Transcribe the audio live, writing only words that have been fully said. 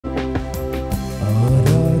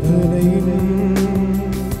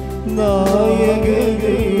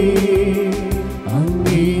നായകനേ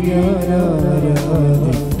അങ്ങേ ഞാൻ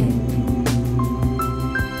ആരാധിക്കും.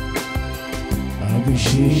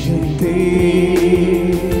 അഭിഷേകത്തെ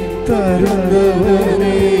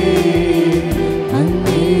തരുന്നവനേ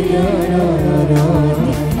അങ്ങേ ഞാൻ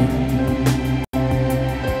ആരാധിക്കും.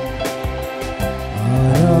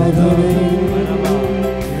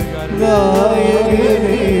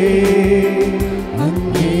 നായകനേ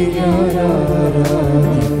അങ്ങേ ഞാൻ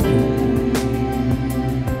ആരാധിക്കും.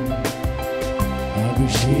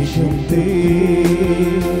 അഭിഷേകത്തെ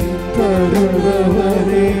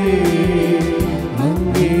തരുന്നവനേ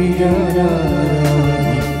അങ്ങേ ഞാൻ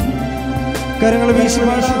ആരാധിക്കും. കരങ്ങൾ വീശി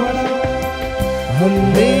പാടാം.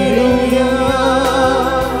 ഹല്ലേലൂയ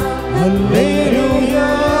ഹല്ലേലൂയ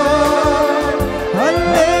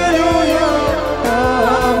ഹല്ലേലൂയ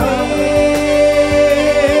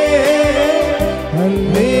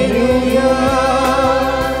ഹല്ലേലൂയ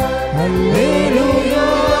ഹല്ലേലൂയ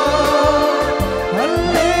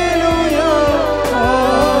ഹല്ലേലൂയ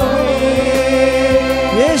ആമേൻ.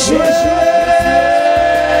 യേശുവേ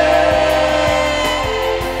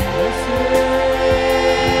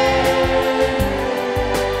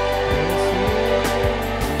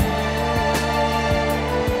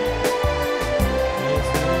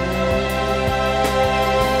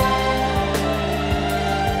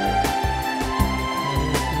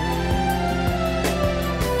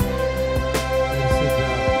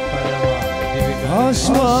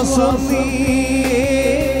ആശ്വാസം നീയേ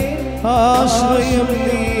ആശ്രയം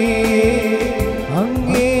നീയേ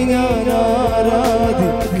അങ്ങേ ഞാൻ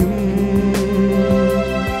ആരാധിക്കും.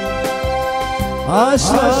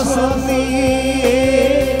 ആശ്വാസം നീയേ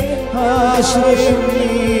ആശ്രയം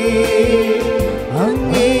നീയേ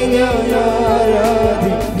അങ്ങേ ഞാൻ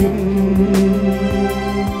ആരാധിക്കും.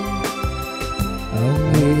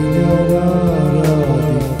 അങ്ങേ ഞാൻ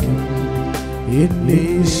ആരാധിക്കും.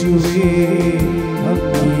 യേശുവേ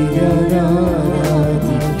അങ്ങേ ഞാൻ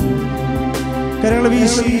ആരാധിക്കും. കരങ്ങൾ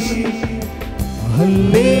വീശി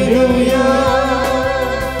ഹല്ലേലൂയ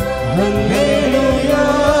ഹല്ലേലൂയ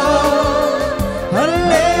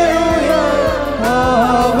ഹല്ലേലൂയ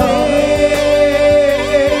ആമേൻ.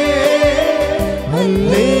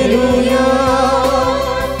 ഹല്ലേലൂയ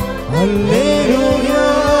ഹല്ലേലൂയ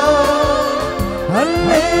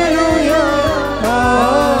ഹല്ലേലൂയ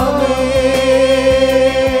ആമേൻ.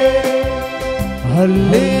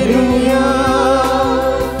 ഹല്ലേലൂയ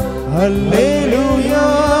ഹല്ലേലൂയ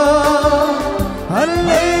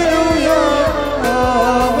ഹല്ലേലൂയ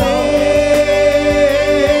ആമേൻ.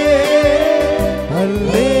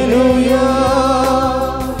 ഹല്ലേലൂയ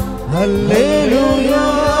ഹല്ലേലൂയ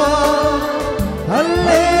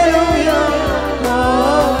ഹല്ലേലൂയ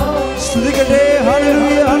ആമേൻ. സ്തുതിക്കട്ടെ.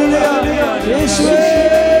 ഹല്ലേലൂയ ഹല്ലേലൂയ യേശുവേ.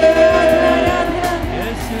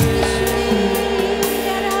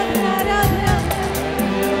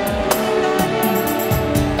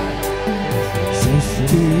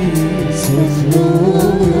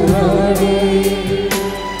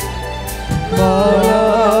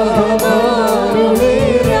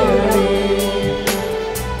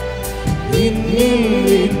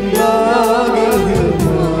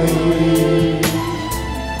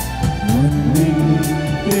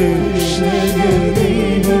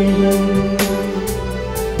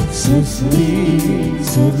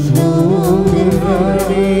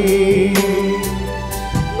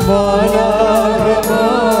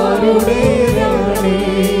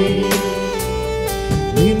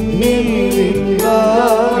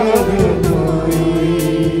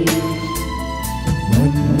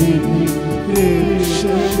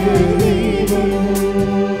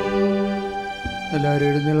 എല്ലാവരും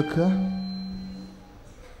എഴുന്നേൽക്കുക.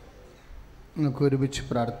 നമുക്ക് ഒരുമിച്ച്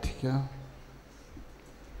പ്രാർത്ഥിക്കാം.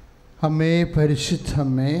 അമ്മേ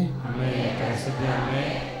പരിശുദ്ധമ്മേ,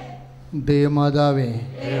 ദേവമാതാവേ,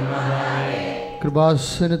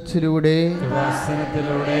 കൃപാസനത്തിലൂടെ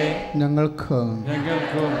ഞങ്ങൾക്കും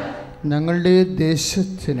ഞങ്ങളുടെ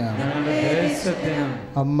ദേശത്തിന്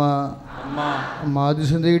അമ്മ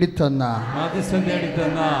മാധ്യസ്ഥം തേടി തന്ന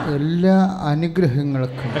എല്ലാ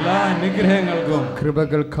അനുഗ്രഹങ്ങൾക്കും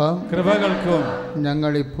കൃപകൾക്കും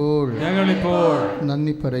ഞങ്ങളിപ്പോൾ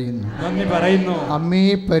നന്ദി പറയുന്നു. അമ്മേ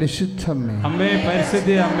പരിശുദ്ധമ്മേ,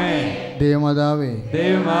 ദേവമാതാവേ,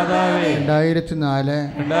 2004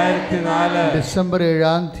 ഡിസംബർ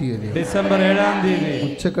 7-ാം തീയതി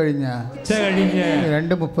ഉച്ച കഴിഞ്ഞ്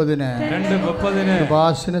 2:30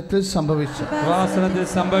 കൃപാസനത്തിൽ സംഭവിച്ച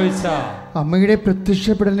അമ്മയുടെ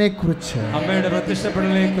പ്രത്യക്ഷപ്പെടലിനെക്കുറിച്ച്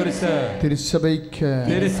തിരുസഭയ്ക്ക്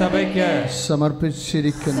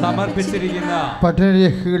സമർപ്പിച്ചിരിക്കുന്ന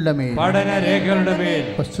പഠനരേഖകളുടെ മേൽ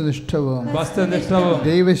വസ്തുനിഷ്ഠവും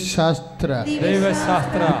ദൈവശാസ്ത്ര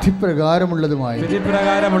വിധിപ്രകാരമുള്ളതുമായ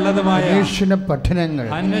അന്വേഷണ പഠനങ്ങൾ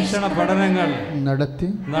നടത്തി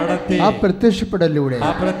ആ പ്രത്യക്ഷപ്പെടലിലൂടെ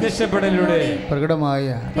പ്രകടമായ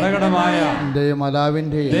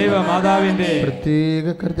ദൈവമാതാവിന്റെ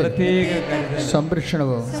പ്രത്യേക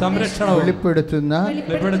സംരക്ഷണവും വെളിപ്പെടുത്തുന്ന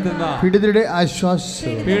പീഡിതരുടെ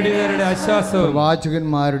ആശ്വാസവും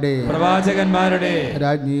പ്രവാചകന്മാരുടെ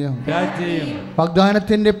രാജ്ഞിയും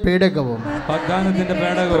വാഗ്ദാനത്തിന്റെ പേടകവും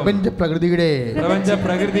പ്രപഞ്ച പ്രകൃതിയുടെ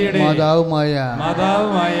മാതാവുമായ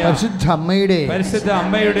പരിശുദ്ധ അമ്മയുടെ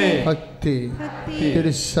ഭക്തി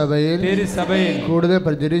തിരുസഭയിൽ കൂടുതൽ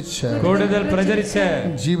പ്രചരിച്ച്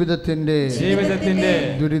ജീവിതത്തിന്റെ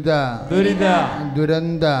ദുരന്ത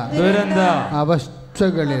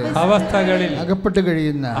അവസ്ഥകളിൽ അകപ്പെട്ട്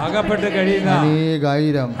കഴിയുന്ന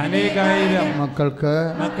അനേകായിരം മക്കൾക്ക്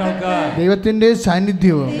ദൈവത്തിന്റെ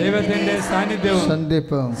സാന്നിധ്യവും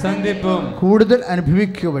സന്ധിപ്പും കൂടുതൽ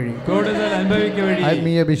അനുഭവിക്കുക വഴി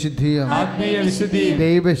ആത്മീയ വിശുദ്ധിയും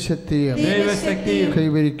ദൈവശക്തിയും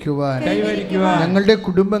കൈവരിക്കുവാൻ ഞങ്ങളുടെ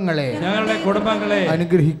കുടുംബങ്ങളെ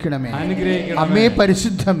അനുഗ്രഹിക്കണമേ. അമ്മേ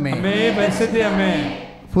പരിശുദ്ധമ്മേ,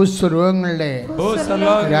 ഭൂസ്വർഗങ്ങളുടെ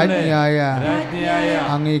രാജ്ഞിയായ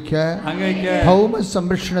അങ്ങേക്ക് ഭൗമ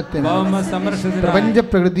സംരക്ഷണത്തിന് പ്രപഞ്ച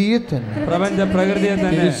പ്രകൃതിയെ തന്നെ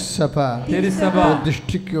തിരുസഭ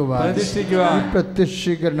പ്രതിഷ്ഠിക്കുവാൻ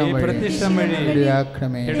പ്രത്യക്ഷീകരണം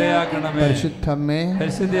ഇടയാക്കണമേ. പരിശുദ്ധമ്മേ,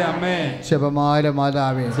 ജപമാല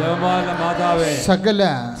മാതാവേ, സകല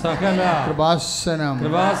കൃപാസനം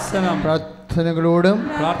പ്രാർത്ഥനകളോടും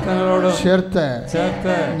ചേർത്ത്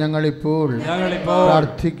ഞങ്ങളിപ്പോൾ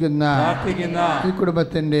പ്രാർത്ഥിക്കുന്ന ഈ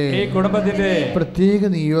കുടുംബത്തിന്റെ പ്രത്യേക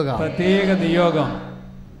നിയോഗം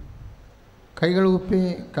കൈകൾ കൂപ്പി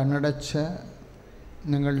കണ്ണടച്ച്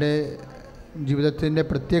നിങ്ങളുടെ ജീവിതത്തിൻ്റെ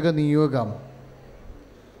പ്രത്യേക നിയോഗം,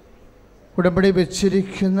 ഉടമ്പടി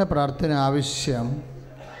വെച്ചിരിക്കുന്ന പ്രാർത്ഥന ആവശ്യം,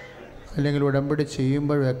 അല്ലെങ്കിൽ ഉടമ്പടി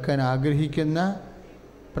ചെയ്യുമ്പോൾ വെക്കാൻ ആഗ്രഹിക്കുന്ന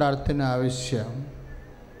പ്രാർത്ഥന ആവശ്യം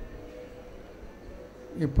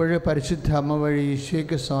ഇപ്പോഴേ പരിശുദ്ധ അമ്മ വഴി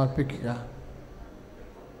ഈശോയ്ക്ക് സമർപ്പിക്കുക.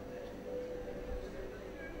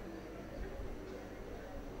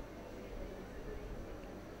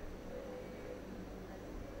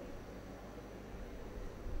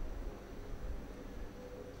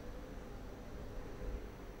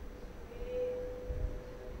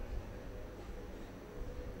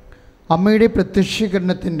 അമ്മയുടെ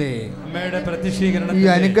പ്രത്യക്ഷീകരണത്തിന്റെ ഈ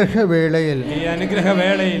അനുഗ്രഹവേളയിൽ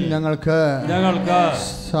ഞങ്ങൾക്ക്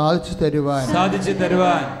സാധിച്ചു തരുവാൻ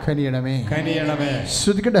കനിയണമേ.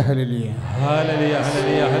 ശ്രുതിക്കട്ടെ ഹല്ലേലൂയ, ഹല്ലേലൂയ,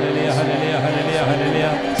 ഹല്ലേലൂയ, ഹല്ലേലൂയ, ഹല്ലേലൂയ, ഹല്ലേലൂയ, ഹല്ലേലൂയ,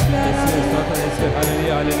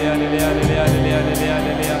 ഹല്ലേലൂയ, ഹല്ലേലൂയ,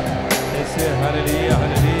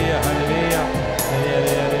 ഹല്ലേലൂയ.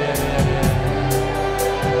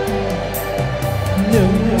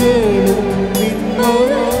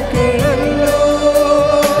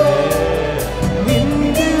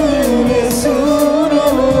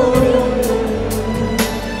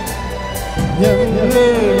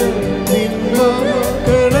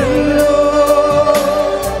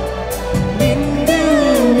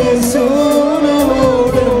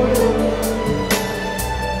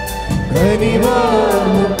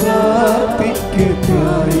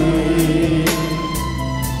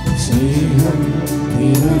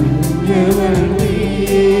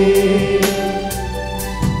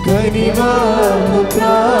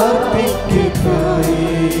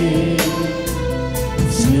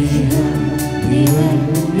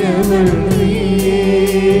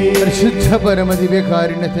 പരിശുദ്ധ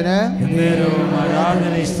പരമദിവ്യകാരുണ്യത്തിന്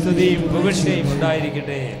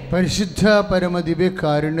പരിശുദ്ധ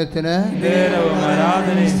പരമദിവ്യകാരുണ്യത്തിന്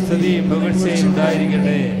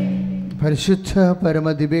പരിശുദ്ധ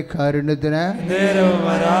പരമദിവ്യകാരുണ്യത്തിന്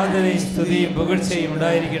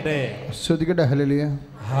സ്തുതിക്കട്ടെ. ഹല്ലേലൂയ,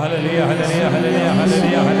 ഹല്ലേലൂയ, ഹല്ലേലൂയ, ഹല്ലേലൂയ,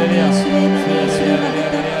 ഹല്ലേലൂയ, ഹല്ലേലൂയ,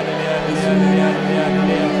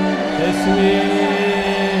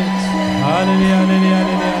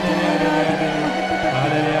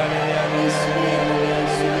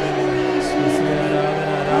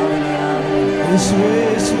 യേശുവേ,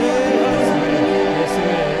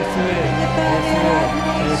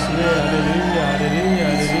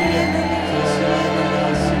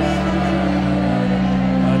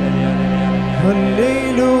 ഹല്ലേലൂയ,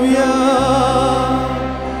 ഹല്ലേലൂയ,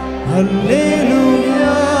 ഹല്ലേലൂയ,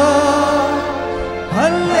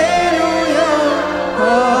 ഹല്ലേലൂയ,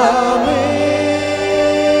 ആമേൻ.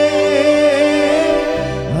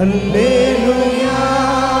 ഹല്ലേലൂയ.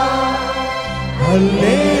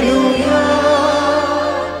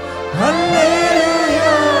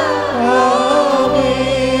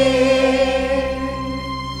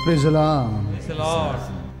 Price the Lord.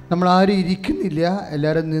 നമ്മൾ ആരും ഇരിക്കുന്നില്ല,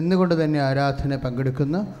 എല്ലാവരും നിന്നുകൊണ്ട് തന്നെ ആരാധന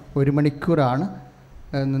പങ്കെടുക്കുന്ന 1 മണിക്കൂറാണ്.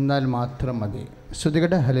 നിന്നാൽ മാത്രം മതി.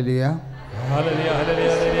 ശ്രുതികട്ടെ. ഹല്ലേലൂയ, ഹല്ലേലൂയ,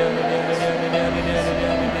 ഹല്ലേലൂയ,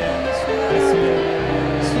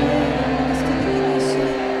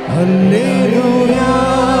 ഹല്ലേലൂയ,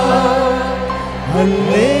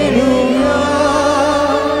 ഹല്ലേലൂയ,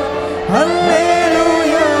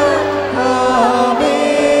 ഹല്ലേലൂയ, ആമേൻ.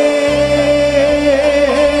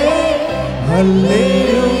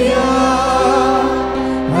 ഹല്ലേലൂയ,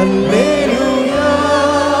 ഹല്ലേലൂയ,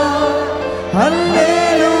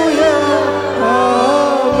 ഹല്ലേലൂയ,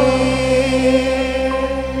 ആമേൻ.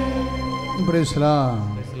 Praise the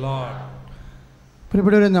Lord.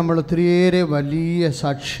 പ്രിയപ്പെട്ടവരെ, നമ്മൾ ഒത്തിരിയേറെ വലിയ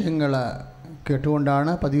സാക്ഷ്യങ്ങൾ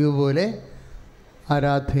കേട്ടുകൊണ്ടാണ് പതിവ് പോലെ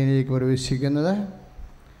ആരാധനയിലേക്ക് പ്രവേശിക്കുന്നത്.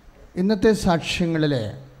 ഇന്നത്തെ സാക്ഷ്യങ്ങളിൽ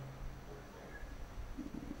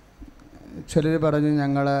ചിലർ പറഞ്ഞു,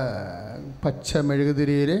 ഞങ്ങൾ പച്ച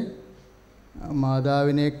മെഴുകുതിരിയിൽ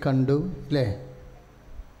മാതാവിനെ കണ്ടു, അല്ലേ?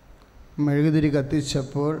 മെഴുകുതിരി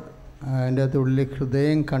കത്തിച്ചപ്പോൾ അതിൻ്റെ അകത്ത് ഉള്ളിൽ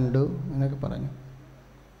ഹൃദയം കണ്ടു എന്നൊക്കെ പറഞ്ഞു.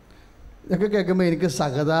 ഇതൊക്കെ കേൾക്കുമ്പോൾ എനിക്ക്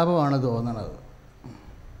സഹതാപമാണ് തോന്നണത്.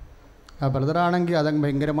 ആ ബ്രദറാണെങ്കിൽ അതങ്ങ്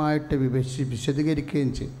ഭയങ്കരമായിട്ട് വിശദീകരിക്കുകയും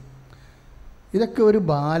ചെയ്യും. ഇതൊക്കെ ഒരു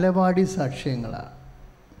ബാലവാടി സാക്ഷ്യങ്ങളാണ്.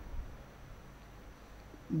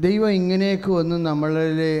 ദൈവം ഇങ്ങനെയൊക്കെ ഒന്നും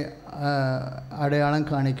നമ്മളിൽ അടയാളം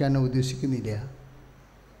കാണിക്കാൻ ഉദ്ദേശിക്കുന്നില്ല.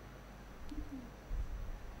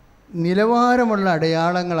 നിലവാരമുള്ള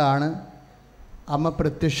അടയാളങ്ങളാണ് അമ്മ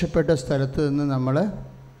പ്രത്യക്ഷപ്പെട്ട സ്ഥലത്ത് നിന്ന് നമ്മൾ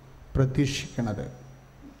പ്രതീക്ഷിക്കുന്നത്.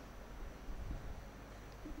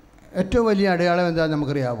 ഏറ്റവും വലിയ അടയാളം എന്താ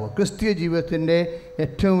നമുക്കറിയാമോ? ക്രിസ്തീയ ജീവിതത്തിൻ്റെ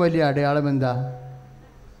ഏറ്റവും വലിയ അടയാളം എന്താ?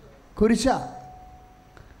 കുരിശ.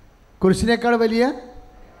 കുരിശിനേക്കാൾ വലിയ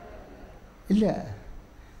ഇല്ല.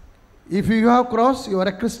 If you have cross you are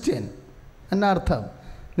a Christian എന്നർത്ഥം.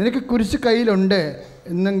 നിനക്ക് കുരിശ് കയ്യിലുണ്ട്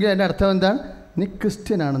എന്നെങ്കിൽ എൻ്റെ അർത്ഥം എന്താണ്? നീ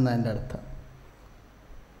ക്രിസ്ത്യനാണെന്ന് എൻ്റെ അർത്ഥം.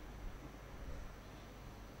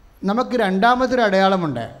 നമുക്ക് രണ്ടാമതൊരു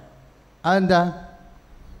അടയാളമുണ്ട്. അതെന്താ?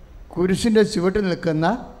 കുരിശിൻ്റെ ചുവട്ടിൽ നിൽക്കുന്ന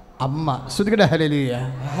അമ്മ. ശ്രുതികട്ടെ. ഹല്ലേലൂയ,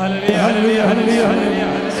 ഹല്ലേലൂയ, ഹല്ലേലൂയ, ഹല്ലേലൂയ,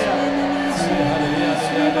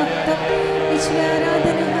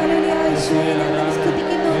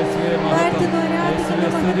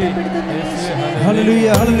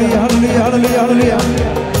 ഹല്ലേലൂയ.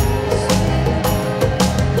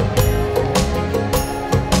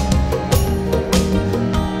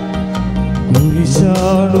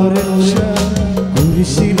 കുരിശാണു രക്ഷ,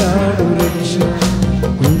 കുരിശിലാണു രക്ഷ,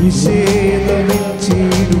 കുരിശേ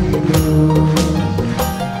നമിച്ചിടുന്നു.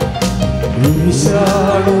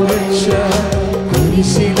 കുരിശാണു രക്ഷ,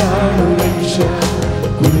 കുരിശിലാണു രക്ഷ,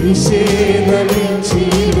 കുരിശേ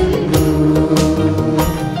നമിച്ചിടുന്നു.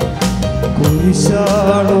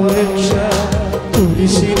 കുരിശാണു രക്ഷ,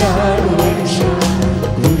 കുരിശിലാണു രക്ഷ,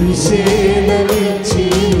 കുരിശേ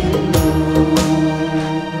നമിച്ചിടുന്നു.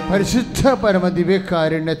 പരിശുദ്ധ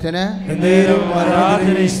പരമദിവ്യകാരുണ്യത്തിന്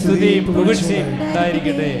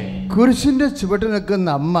കുരിശിൻ്റെ ചുവട്ടിൽ നിൽക്കുന്ന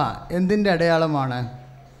അമ്മ എന്തിൻ്റെ അടയാളമാണ്?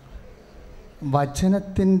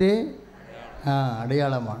 വചനത്തിൻ്റെ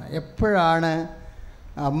അടയാളമാണ്. എപ്പോഴാണ്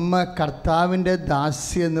അമ്മ കർത്താവിൻ്റെ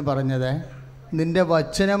ദാസി എന്ന് പറഞ്ഞത്? നിൻ്റെ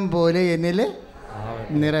വചനം പോലെ എന്നിൽ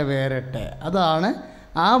നിറവേറട്ടെ. അതാണ്,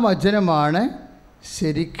 ആ വചനമാണ്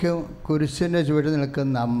ശരിക്കും കുരിശിൻ്റെ ചുവട്ടിൽ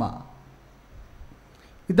നിൽക്കുന്ന അമ്മ.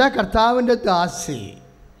 ഇതാ കർത്താവിൻ്റെ ദാസി,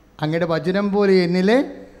 അങ്ങയുടെ വചനം പോലെ എന്നിൽ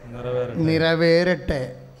നിറവേറട്ടെ.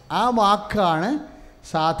 ആ വാക്കാണ്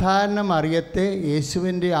സാധാരണ മറിയത്തെ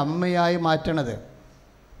യേശുവിൻ്റെ അമ്മയായി മാറ്റണത്.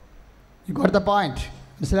 You got the point.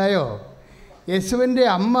 മനസ്സിലായോ? യേശുവിൻ്റെ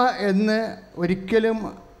അമ്മ എന്ന് ഒരിക്കലും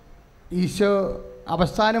ഈശോ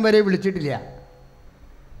അവസാനം വരെ വിളിച്ചിട്ടില്ല.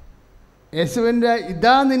 യേശുവിൻ്റെ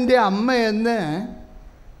ഇതാ നിൻ്റെ അമ്മ എന്ന്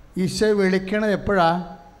ഈശോ വിളിക്കണത് എപ്പോഴാണ്?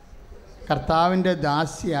 കർത്താവിൻ്റെ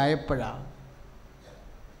ദാസിയായപ്പോഴാണ്.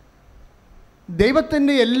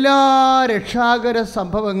 ദൈവത്തിൻ്റെ എല്ലാ രക്ഷാകര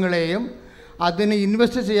സംഭവങ്ങളെയും അതിന്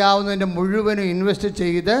ഇൻവെസ്റ്റ് ചെയ്യാവുന്നതിൻ്റെ മുഴുവനും ഇൻവെസ്റ്റ്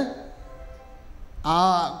ചെയ്ത് ആ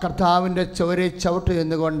കർത്താവിൻ്റെ ചോരയെ ചവിട്ട്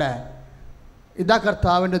ചെന്നുകൊണ്ട് ഇതാ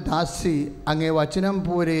കർത്താവിൻ്റെ ദാസി, അങ്ങേ വചനം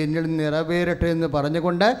പോലെ എന്നിൽ നിറവേറട്ടെ എന്ന്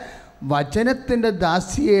പറഞ്ഞുകൊണ്ട് വചനത്തിൻ്റെ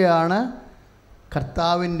ദാസിയെയാണ്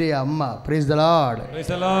കർത്താവിൻ്റെ അമ്മ. Price the Lord,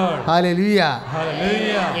 hallelujah.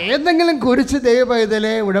 ഏതെങ്കിലും കുരിശ്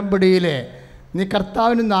ദൈവപൈതലെ ഉടമ്പടിയിലെ നീ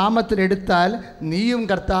കർത്താവിൻ്റെ നാമത്തിലെടുത്താൽ നീയും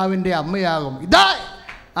കർത്താവിൻ്റെ അമ്മയാകും. ഇതാ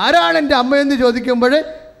ആരാണ് എൻ്റെ അമ്മയെന്ന് ചോദിക്കുമ്പോൾ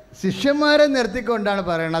ശിഷ്യന്മാരെ നിർത്തിക്കൊണ്ടാണ്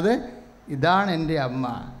പറയണത്, ഇതാണ് എൻ്റെ അമ്മ.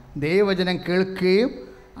 ദൈവവചനം കേൾക്കുകയും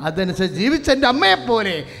അതനുസരിച്ച് ജീവിച്ച എൻ്റെ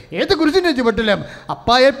അമ്മയെപ്പോലെ ഏത് കുരിശിൻ്റെ ചുവട്ടിലും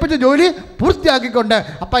അപ്പ ഏൽപ്പിച്ച ജോലി പൂർത്തിയാക്കിക്കൊണ്ട്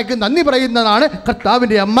അപ്പായ്ക്ക് നന്ദി പറയുന്നതാണ്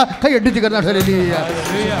കർത്താവിൻ്റെ അമ്മ. കൈയടിച്ച് കർത്താവ്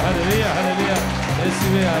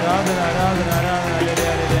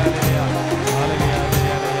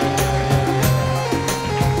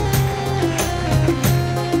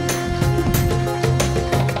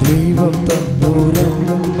ദൈവം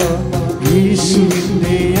തന്നോരമ്മ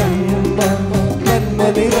യേശുവിന്റെ അമ്മ നന്മ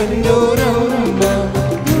നിറഞ്ഞോരമ്മ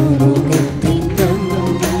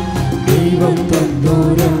ലോകത്തിനമ്മ. ദൈവം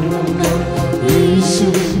തന്നോരമ്മ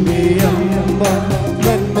യേശുവിന്റെ അമ്മ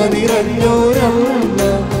നന്മ നിറഞ്ഞോരമ്മ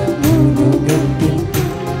ലോകത്തിൽ.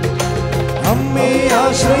 അമ്മേ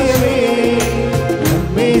ആശ്രയമേ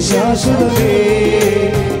അമ്മേ ശാശ്വതമേ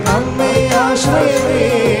അമ്മേ ആശ്രയമേ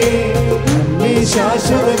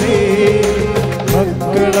ശാശ്വതമേ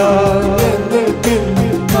മക്കളാ ഞങ്ങൾക്ക്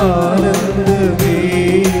ആനന്ദമേ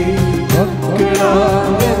മക്കളാ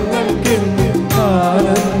ഞങ്ങൾക്ക്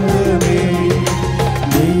ആനന്ദമേ.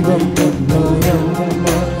 ദൈവം തന്നോരമ്മ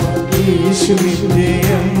യേശുവിന്റെ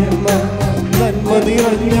അമ്മ നന്മ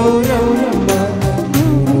നിറഞ്ഞോരമ്മ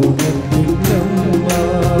ലോകത്തിനമ്മ.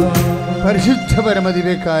 പരിശുദ്ധ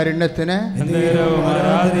പരമദിവ്യകാരുണ്യത്തിന്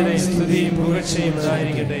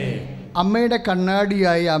അമ്മയുടെ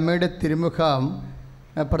കണ്ണാടിയായി അമ്മയുടെ തിരുമുഖം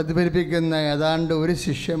പ്രതിഫലിപ്പിക്കുന്ന ഏതാണ്ട് ഒരു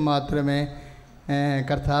ശിഷ്യൻ മാത്രമേ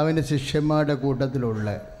കർത്താവിൻ്റെ ശിഷ്യന്മാരുടെ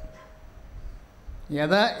കൂട്ടത്തിലുള്ളൂ.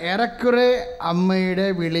 ഏറെക്കുറെ അമ്മയുടെ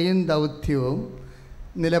വിളിയും ദൗത്യവും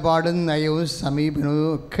നിലപാടും നയവും സമീപനവും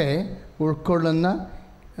ഒക്കെ ഉൾക്കൊള്ളുന്ന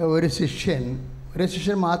ഒരു ശിഷ്യൻ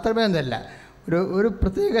മാത്രമേ എന്നല്ല, ഒരു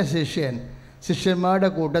പ്രത്യേക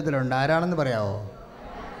ശിഷ്യന്മാരുടെ കൂട്ടത്തിലുണ്ട്. ആരാണെന്ന് പറയാമോ?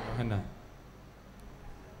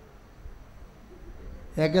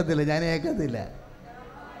 ഏക്കത്തില്ല, ഞാൻ ഏക്കത്തില്ല.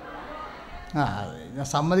 ഞാൻ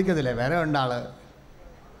സമ്മതിക്കത്തില്ല. വേറെ ഉണ്ടാള്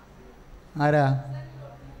ആരാ?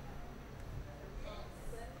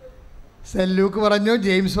 സെല്ലൂക്ക് പറഞ്ഞു,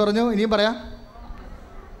 ജെയിംസ് പറഞ്ഞു, ഇനിയും പറയാം.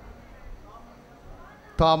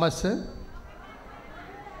 Thomas,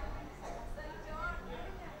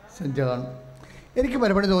 saint John. എനിക്ക്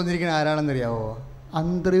പലപ്പോഴും തോന്നിയിരിക്കുന്നത് ആരാണെന്നറിയാവോ?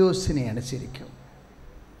 അന്ത്രയോസിനെയാണ്. ശരിക്കും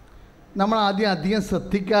നമ്മൾ അധികം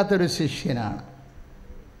ശ്രദ്ധിക്കാത്തൊരു ശിഷ്യനാണ്.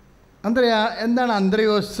 എന്താണ്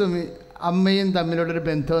അന്ത്രയോസും അമ്മയും തമ്മിലുള്ളൊരു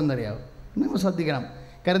ബന്ധമെന്നറിയാമോ? നിങ്ങൾ ശ്രദ്ധിക്കണം.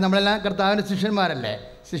 കാരണം നമ്മളെല്ലാം കർത്താവിൻ്റെ ശിഷ്യന്മാരല്ലേ,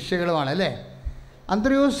 ശിഷ്യകളുമാണല്ലേ.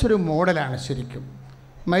 അന്ത്രയോസ് ഒരു മോഡലാണ്. ശരിക്കും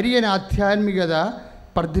മരിയൻ ആധ്യാത്മികത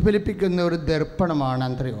പ്രതിഫലിപ്പിക്കുന്ന ഒരു ദർപ്പണമാണ്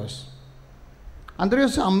അന്ത്രയോസ്.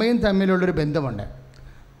 അമ്മയും തമ്മിലുള്ളൊരു ബന്ധമുണ്ട്.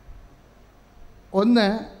 ഒന്ന്,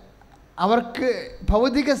 അവർക്ക്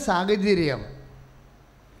ഭൗതിക സാഹചര്യം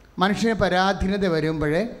മനുഷ്യന് പരാധീനത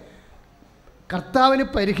വരുമ്പോഴേ കർത്താവിന്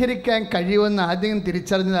പരിഹരിക്കാൻ കഴിയുമെന്ന് ആദ്യം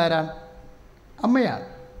തിരിച്ചറിഞ്ഞത് ആരാണ്? അമ്മയാണ്.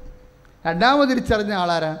 രണ്ടാമത് തിരിച്ചറിഞ്ഞ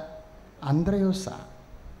ആളാരാണ്? അന്ത്രയോസാണ്.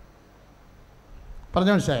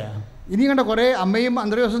 പറഞ്ഞു മനസ്സിലായ? ഇനി കണ്ട കുറേ അമ്മയും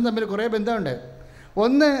അന്ത്രയോസും തമ്മിൽ കുറേ ബന്ധമുണ്ട്.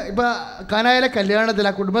 ഒന്ന്, ഇപ്പോൾ കാനായിലെ കല്യാണത്തിൽ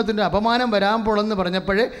ആ കുടുംബത്തിൻ്റെ അപമാനം വരാൻ പോണെന്ന്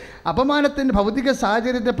പറഞ്ഞപ്പോൾ അപമാനത്തിൻ്റെ ഭൗതിക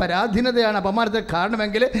സാഹചര്യത്തെ പരാധീനതയാണ് അപമാനത്തിന്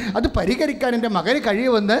കാരണമെങ്കിൽ അത് പരിഹരിക്കാൻ എൻ്റെ മകന്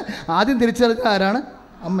കഴിയുമെന്ന് ആദ്യം തിരിച്ചറിഞ്ഞ ആരാണ്?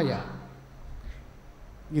 അമ്മയാണ്.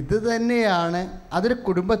 ഇത് തന്നെയാണ്. അതൊരു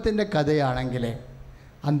കുടുംബത്തിൻ്റെ കഥയാണെങ്കിൽ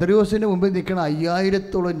അന്ത്രയോസിന് മുമ്പിൽ നിൽക്കുന്ന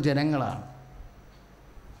 5000-ഓളം ജനങ്ങളാണ്.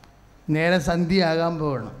 നേരെ സന്ധ്യയാകാൻ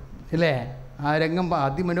പോകണം അല്ലേ? ആ രംഗം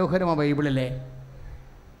അതിമനോഹരമാണ് ബൈബിളിലെ.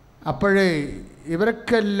 അപ്പോഴേ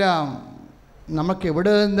ഇവർക്കെല്ലാം നമുക്ക്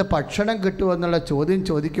എവിടെ നിന്ന് ഭക്ഷണം കിട്ടുമെന്നുള്ള ചോദ്യം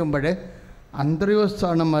ചോദിക്കുമ്പോൾ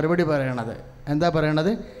അന്ത്രയോസാണ് മറുപടി പറയണത്. എന്താ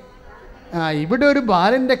പറയണത്? ഇവിടെ ഒരു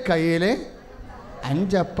ബാലൻ്റെ കയ്യിൽ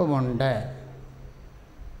 5 അപ്പമുണ്ട്.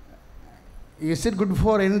 Is it good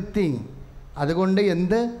for anything? അതുകൊണ്ട്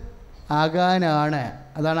എന്ത് ആകാനാണ്?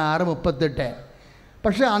 അതാണ് 6:38.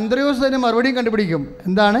 പക്ഷേ അന്ത്രയോസ് തന്നെ മറുപടിയും കണ്ടുപിടിക്കും.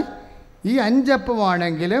 എന്താണ്? ഈ 5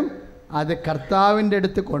 അപ്പമാണെങ്കിലും അത് കർത്താവിൻ്റെ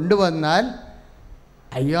അടുത്ത് കൊണ്ടുവന്നാൽ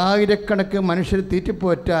 5000 മനുഷ്യർ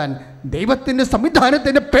തീറ്റിപ്പോറ്റാൻ ദൈവത്തിൻ്റെ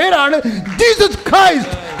സംവിധാനത്തിൻ്റെ പേരാണ് ജീസസ്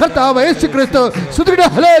ക്രൈസ്റ്റ്. കർത്താവ് യേശു ക്രിസ്തു. സ്തുതിയുടെ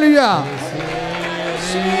ഹല്ലേലൂയ.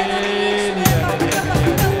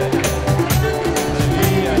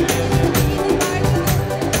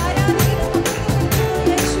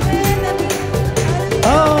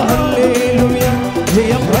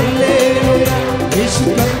 ജയം ഹല്ലേലൂയ, യേശു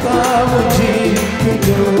കർത്താവ്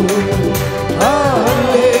ജീവിക്കുന്നു.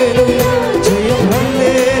 ഹല്ലേലൂയ, ജയം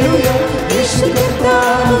ഹല്ലേലൂയ, യേശു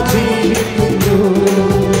കർത്താവ് ജീവിക്കുന്നു.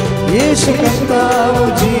 യേശു കർത്താവ്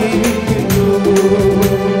ജീവിക്കുന്നു.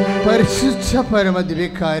 പരിശുദ്ധ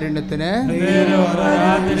പരമദിവ്യകാരുണ്യത്തിന്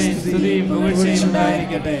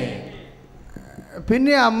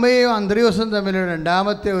പിന്നെ അമ്മയും അന്ത്രയോസും തമ്മിലുള്ള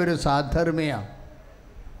രണ്ടാമത്തെ ഒരു സാധർമ്മ്യം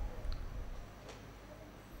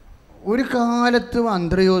ഒരു കാലത്തും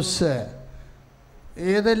അന്ത്രയോസ്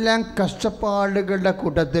ഏതെല്ലാം കഷ്ടപ്പാടുകളുടെ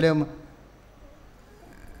കൂട്ടത്തിലും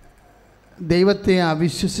ദൈവത്തെ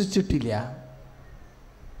അവിശ്വസിച്ചിട്ടില്ല.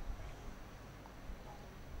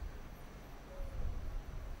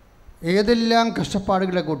 ഏതെല്ലാം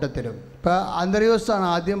കഷ്ടപ്പാടുകളുടെ കൂട്ടത്തിലും. ഇപ്പോൾ അന്ത്രയോസാണ്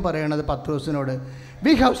ആദ്യം പറയണത് പത്രോസിനോട്,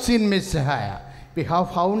 we have seen messiah, we have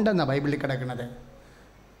found എന്നാണ് ബൈബിളിൽ കിടക്കുന്നത്.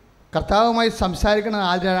 കർത്താവുമായി സംസാരിക്കുന്നത്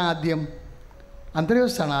ആരാണ്? ആദ്യം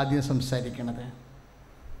അന്ത്രയോസാണ് ആദ്യം സംസാരിക്കുന്നത്.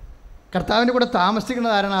 കർത്താവിൻ്റെ കൂടെ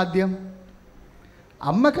താമസിക്കുന്നത് ആരാണ്? ആദ്യം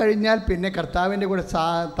അമ്മ കഴിഞ്ഞാൽ പിന്നെ കർത്താവിൻ്റെ കൂടെ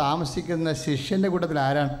താമസിക്കുന്ന ശിഷ്യൻ്റെ കൂട്ടത്തിൽ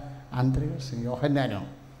ആരാണ്? അന്ത്രയോസ്, യോഹന്നാനോ.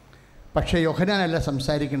 പക്ഷേ യോഹന്നാനല്ല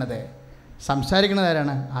സംസാരിക്കുന്നത്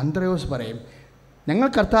ആരാണ്? അന്ത്രയോസ് പറയും, ഞങ്ങൾ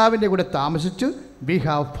കർത്താവിൻ്റെ കൂടെ താമസിച്ചു, വി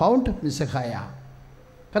ഹാവ് ഫൗണ്ട് മിസ്സഹായ.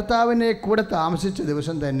 കർത്താവിനെ കൂടെ താമസിച്ച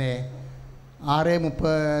ദിവസം തന്നെ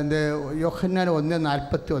 6:30 യോഹന്നാൻ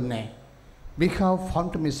 1:41 വി ഹാവ്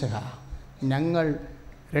ഫൗണ്ട് മിസ്സഹ, ഞങ്ങൾ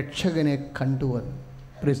രക്ഷകനെ കണ്ടുവന്നു.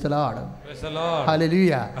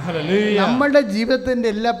 ഹല്ലേലൂയ. നമ്മളുടെ ജീവിതത്തിൻ്റെ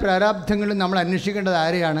എല്ലാ പ്രാരാബ്ധങ്ങളും നമ്മൾ അന്വേഷിക്കേണ്ടത്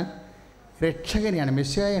ആരെയാണ്? രക്ഷകനെയാണ്,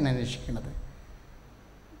 മെസ്സിഹായെയാണ് അന്വേഷിക്കുന്നത്.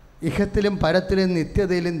 ഇഹത്തിലും പരത്തിലും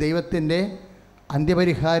നിത്യതയിലും ദൈവത്തിൻ്റെ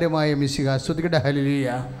അന്ത്യപരിഹാരമായ മിശിഹ. സ്തുതിക്കട്ടെ. ഹല്ലേലൂയ.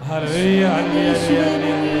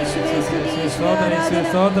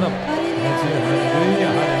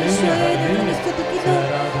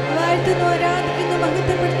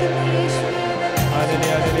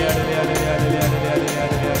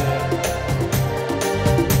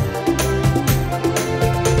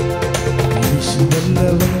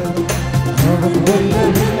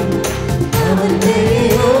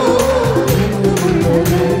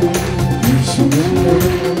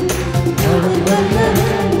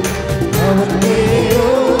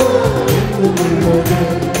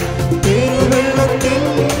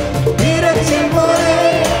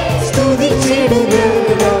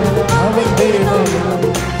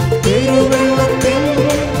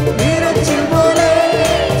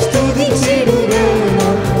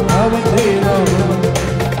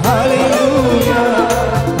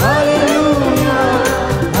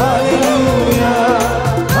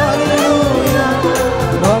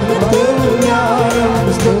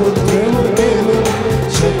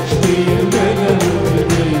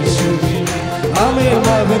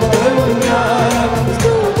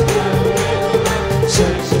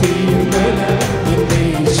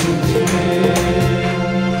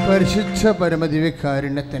 പരിശുദ്ധ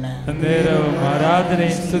പരമദിവ്യകാരുണ്യത്തിന്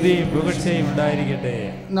ആരാധനയും സ്തുതിയും പുകഴ്ചയും ഉണ്ടായിരിക്കട്ടെ.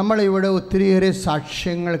 നമ്മളിവിടെ ഒത്തിരിയേറെ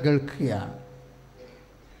സാക്ഷ്യങ്ങൾ കേൾക്കുകയാണ്.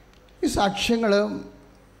 ഈ സാക്ഷ്യങ്ങൾ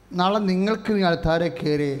നാളെ നിങ്ങൾക്ക് ഈ ആൾക്കാരെ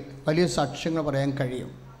കയറി വലിയ സാക്ഷ്യങ്ങൾ പറയാൻ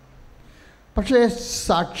കഴിയും. പക്ഷേ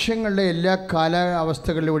സാക്ഷ്യങ്ങളുടെ എല്ലാ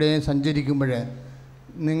കാലാവസ്ഥകളിലൂടെയും സഞ്ചരിക്കുമ്പോൾ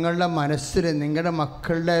നിങ്ങളുടെ മനസ്സിൽ നിങ്ങളുടെ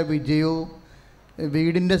മക്കളുടെ വിജയവും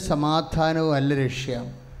വീടിൻ്റെ സമാധാനവും അല്ല ലക്ഷ്യം.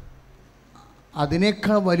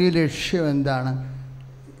 അതിനേക്കാൾ വലിയ ലക്ഷ്യം എന്താണ്?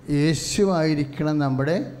 യേശുവായിരിക്കണം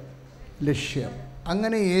നമ്മുടെ ലക്ഷ്യം.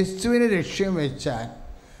 അങ്ങനെ യേശുവിന് ലക്ഷ്യം വെച്ചാൽ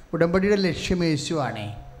ഉടമ്പടിയുടെ ലക്ഷ്യം യേശുവാണേ.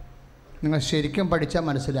 നിങ്ങൾ ശരിക്കും പഠിച്ചാൽ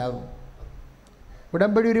മനസ്സിലാകും.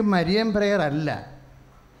 ഉടമ്പടി ഒരു മരിയൻ പ്രെയർ അല്ല.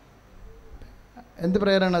 എന്ത്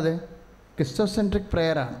പ്രെയറാണത്? ക്രിസ്റ്റോസെൻട്രിക്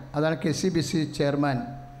പ്രെയറാണ്. അതാണ് KCBC ചെയർമാൻ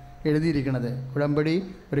എഴുതിയിരിക്കുന്നത്. ഉടമ്പടി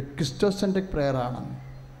ഒരു ക്രിസ്റ്റോസെൻട്രിക് പ്രെയറാണ്.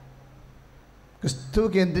 ക്രിസ്തു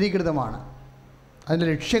കേന്ദ്രീകൃതമാണ്. അതിൻ്റെ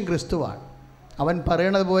ലക്ഷ്യം ക്രിസ്തുവാണ്. അവൻ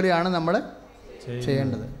പറയണത് പോലെയാണ് നമ്മൾ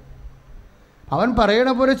ചെയ്യേണ്ടത്. അവൻ പറയണ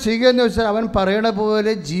പോലെ ചെയ്യുക എന്ന് വെച്ചാൽ അവൻ പറയണ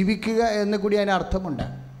പോലെ ജീവിക്കുക എന്ന് കൂടി അതിന് അർത്ഥമുണ്ട്.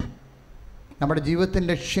 നമ്മുടെ ജീവിതത്തിൻ്റെ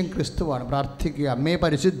ലക്ഷ്യം ക്രിസ്തുവാണ്. പ്രാർത്ഥിക്കുക, അമ്മേ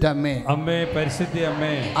പരിശുദ്ധ അമ്മേ, അമ്മേ പരിശുദ്ധ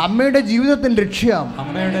അമ്മേ. അമ്മയുടെ ജീവിതത്തിൻ്റെ ലക്ഷ്യം,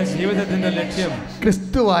 അമ്മയുടെ ജീവിതത്തിന്റെ ലക്ഷ്യം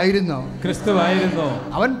ക്രിസ്തുവായിരുന്നു.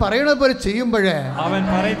 അവൻ പറയുന്നത് പോലെ ചെയ്യുമ്പോഴേ, അവൻ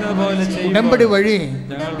പറയുന്നത് പോലെ ഉടമ്പടി വഴി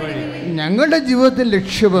ഞങ്ങളുടെ ജീവിതത്തിൻ്റെ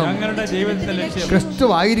ലക്ഷ്യവും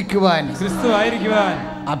ക്രിസ്തുവായിരിക്കുവാൻ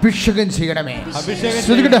അഭിഷേകം ചെയ്യണമേ.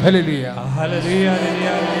 ഹല്ലേലൂയ.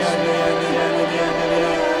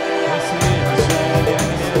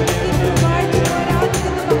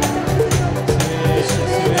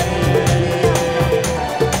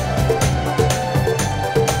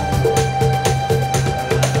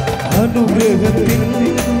 അനുഗ്രഹത്തിൻ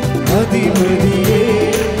അധിപതിയേ,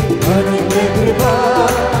 അനുഗ്രഹ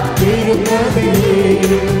തിരുനദിയേ,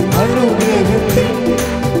 അനുഗ്രഹത്തിൻ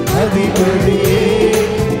അധിപതിയേ,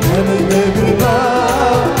 അനുഗ്രഹ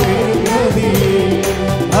തിരുനദിയേ,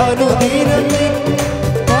 അനുദിനം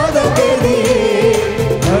പാദഗതിയേ,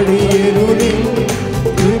 അടിയരുളിൽ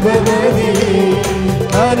കൃപമതിയേ,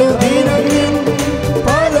 അനുദിനം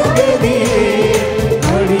പാദഗതിയേ,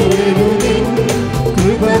 അടിയരുളിൽ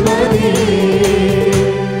കൃപമതിയേ.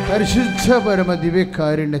 പരിശുദ്ധ പരമ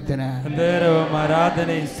ദിവ്യകാരുണ്യത്തിന്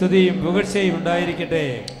ആരാധനയും സ്തുതിയും പുകഴ്ചയും ഉണ്ടായിരിക്കട്ടെ.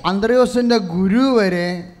 അന്ത്രയോസിൻ്റെ ഗുരു വരെ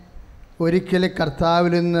ഒരിക്കൽ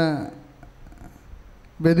കർത്താവിൽ നിന്ന്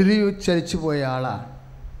വ്യതിചലിച്ചു പോയ ആളാണ്.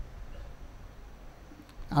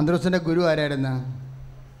 അന്ത്രയോസിൻ്റെ ഗുരു ആരായിരുന്നു?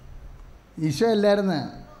 ഈശോ അല്ലായിരുന്നു,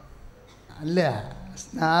 അല്ല,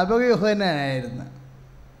 സ്നാപക യോഹന്നാനായിരുന്നു.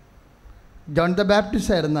 ജോൺ ദ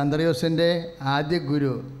ബാപ്റ്റിസ്റ്റ് ആയിരുന്നു അന്ത്രയോസിൻ്റെ ആദ്യ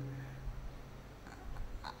ഗുരു.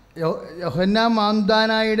 യോഹന്നാൻ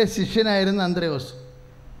മാംദാനായുടെ ശിഷ്യനായിരുന്നു അന്ത്രയോസ്.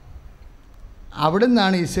 അവിടെ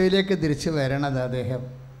നിന്നാണ് ഈശോയിലേക്ക് തിരിച്ച് വരണത് അദ്ദേഹം.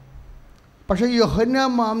 പക്ഷേ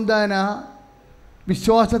യോഹന്നാൻ മാംദാന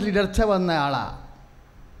വിശ്വാസത്തിൽ ഇടർച്ച വന്ന ആളാണ്.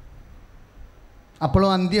 അപ്പോഴും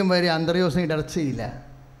അന്ത്യം വരെ അന്ത്രയോസിന് ഇടർച്ചയില്ല.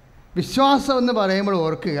 വിശ്വാസം എന്ന് പറയുമ്പോൾ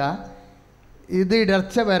ഓർക്കുക, ഇത്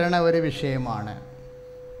ഇടർച്ച വരണ ഒരു വിഷയമാണ്.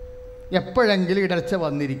 എപ്പോഴെങ്കിലും ഇടർച്ച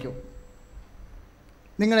വന്നിരിക്കും.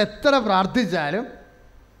 നിങ്ങൾ എത്ര പ്രാർത്ഥിച്ചാലും,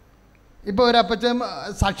 ഇപ്പോൾ ഒരപ്പച്ചൻ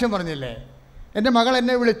സാക്ഷ്യം പറഞ്ഞില്ലേ, എൻ്റെ മകൾ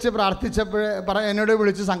എന്നെ വിളിച്ച് പ്രാർത്ഥിച്ചപ്പോൾ എന്നോട്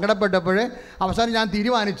വിളിച്ച് സങ്കടപ്പെട്ടപ്പോൾ അവസാനം ഞാൻ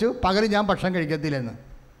തീരുമാനിച്ചു പകരം ഞാൻ ഭക്ഷണം കഴിക്കത്തില്ലെന്ന്,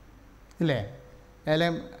 ഇല്ലേ?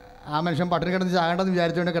 ഏലം ആ മനുഷ്യൻ പട്ടിണി കിടന്ന് ചാകേണ്ടെന്ന്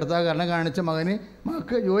വിചാരിച്ചുകൊണ്ട് കർത്താവ് കരുണ കാണിച്ച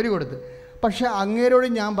മകൾക്ക് ജോലി കൊടുത്ത്. പക്ഷേ അങ്ങേരോട്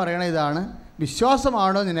ഞാൻ പറയണ ഇതാണ്,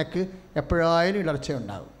 വിശ്വാസമാണോ നിനക്ക് എപ്പോഴായാലും ഇടർച്ച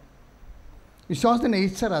ഉണ്ടാകും. വിശ്വാസത്തിൻ്റെ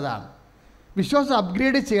നേച്ചർ അതാണ്. വിശ്വാസം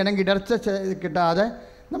അപ്ഗ്രേഡ് ചെയ്യണമെങ്കിൽ ഇടർച്ച കിട്ടാതെ,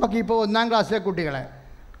 നമുക്കിപ്പോൾ 1-ാം ക്ലാസ്സിലെ കുട്ടികളെ,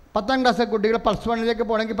 10-ാം ക്ലാസ്സിലെ കുട്ടികൾ +1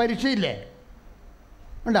 പോകണമെങ്കിൽ പരീക്ഷയില്ലേ?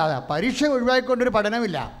 ഉണ്ടാകാം. പരീക്ഷ ഒഴിവാക്കിക്കൊണ്ടൊരു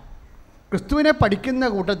പഠനമില്ല. ക്രിസ്തുവിനെ പഠിക്കുന്ന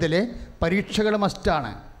കൂട്ടത്തിൽ പരീക്ഷകൾ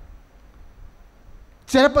മസ്റ്റാണ്.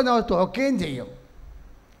 ചിലപ്പോൾ നമ്മൾ തോക്കുകയും ചെയ്യും.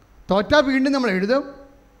 തോറ്റാൽ വീണ്ടും നമ്മൾ എഴുതും,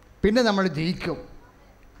 പിന്നെ നമ്മൾ ജയിക്കും.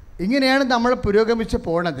 ഇങ്ങനെയാണ് നമ്മൾ പുരോഗമിച്ച്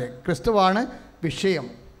പോണത്. ക്രിസ്തുവാണ് വിഷയം.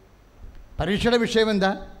 പരീക്ഷയുടെ വിഷയം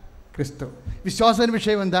എന്താ? ക്രിസ്തു. വിശ്വാസത്തിൻ്റെ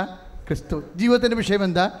വിഷയം എന്താ? ക്രിസ്തു. ജീവിതത്തിൻ്റെ വിഷയം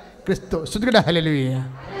എന്താ? ക്രിസ്തു. ശ്രുതികട ഹല്ലേലൂയ.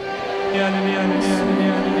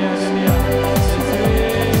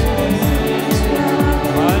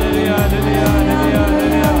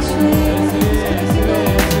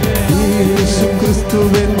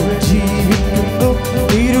 ക്രിസ്തുവിൽ ജീവിക്കുന്നു,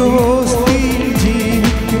 തിരുവോസ്തിയിൽ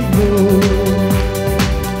ജീവിക്കുന്നു.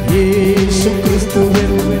 യേശു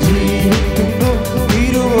ക്രിസ്തുവിൽ ജീവിക്കുന്നു,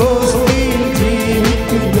 തിരുവോസ്തിയിൽ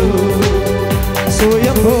ജീവിക്കുന്നു.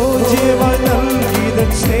 സ്വയം ഭോജ്യമായി നൽകിയ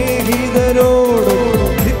സ്നേഹിതരോട്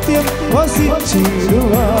നിത്യം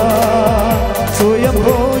വസിച്ചിടുവാൻ. സ്വയം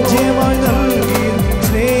ഭോജ്യമായി നൽകിയ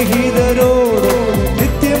സ്നേഹിതരോട്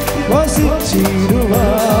നിത്യം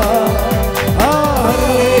വസിച്ചിടുവാൻ.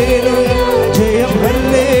 ജയം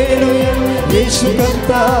ഹല്ലേലൂയ, യേശു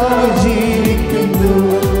കർത്താവ് ജീവിക്കുന്നു.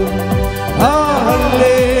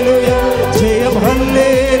 ഹല്ലേലൂയ, ജയം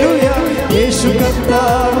ഹല്ലേലൂയ, യേശു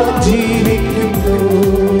കർത്താവ് ജീവിക്കുന്നു.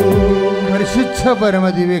 പരിശുദ്ധ പരമ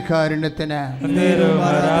ദിവ്യകാരുണ്യത്തിന്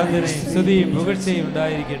സ്തുതിയും പുകഴ്ചയും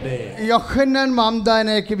ഉണ്ടായിരിക്കട്ടെ. യോഹന്നാൻ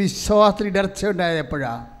മാംദാനയ്ക്ക് വിശ്വാസത്തിൽ ഇടർച്ച ഉണ്ടായത്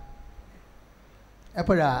എപ്പോഴാ?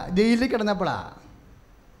 ജയിലിൽ കിടന്നപ്പോഴാ.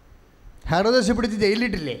 ഹെറോദോസ് പിടിച്ച്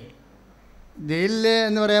ജയിലിലിട്ടില്ലേ? ജയിലിൽ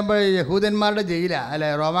എന്ന് പറയുമ്പോൾ യഹൂദന്മാരുടെ ജയിലാണ്, അല്ല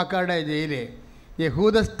റോമാക്കാരുടെ ജയിൽ.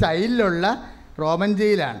 യഹൂദ സ്റ്റൈലിലുള്ള റോമൻ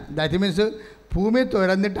ജയിലാണ്. ദാറ്റ് മീൻസ് ഭൂമി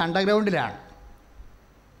തുറന്നിട്ട് അണ്ടർഗ്രൗണ്ടിലാണ്.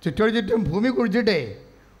 ചുറ്റോട് ചുറ്റും ഭൂമി കുഴിച്ചിട്ടേ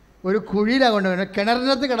ഒരു കുഴിയിലാണ് കൊണ്ടുപോകുന്നത്.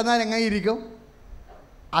 കിണറിനകത്ത് കിടന്നാൽ എങ്ങനെ ഇരിക്കും?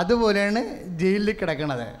 അതുപോലെയാണ് ജയിലിൽ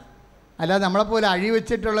കിടക്കണത്. അല്ലാതെ നമ്മളെപ്പോലെ അഴി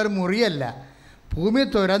വെച്ചിട്ടുള്ളൊരു മുറിയല്ല. ഭൂമി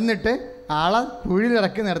തുറന്നിട്ട് ആളെ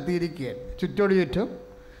കുഴിയിലിറക്കി നിർത്തിയിരിക്കുകയാണ്. ചുറ്റോട് ചുറ്റും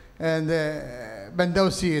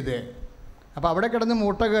ബന്ധൗസ് ചെയ്ത്. അപ്പോൾ അവിടെ കിടന്ന്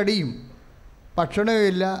മൂട്ടക്കടിയും ഭക്ഷണവും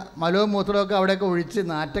ഇല്ല, മലവും മൂത്രമൊക്കെ അവിടെയൊക്കെ ഒഴിച്ച്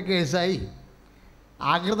നാറ്റക്കേസായി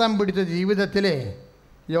ആകൃതം പിടിച്ച ജീവിതത്തിൽ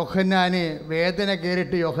യോഹന്നാന് വേദന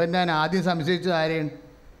കയറിയിട്ട് യോഹന്നാൻ ആദ്യം സംശയിച്ചത് ആരെയാണ്?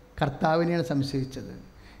 കർത്താവിനെയാണ് സംശയിച്ചത്.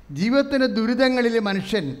 ജീവിതത്തിൻ്റെ ദുരിതങ്ങളിൽ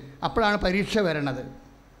മനുഷ്യൻ അപ്പോഴാണ് പരീക്ഷ വരണത്.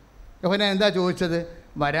 യോഹന്നാൻ എന്താ ചോദിച്ചത്?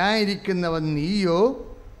 വരാനിരിക്കുന്നവൻ നീയോ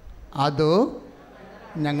അതോ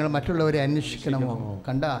ഞങ്ങൾ മറ്റുള്ളവരെ അന്വേഷിക്കണമോ?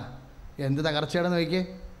 കണ്ട എന്ത് തകർച്ചയാണെന്ന് നോക്കിയേ.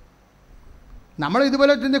 നമ്മൾ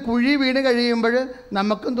ഇതുപോലെ തന്നെ കുഴി വീണ് കഴിയുമ്പോൾ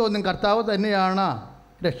നമുക്കും തോന്നും കർത്താവ് തന്നെയാണ്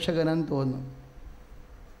രക്ഷകനെന്ന് തോന്നും.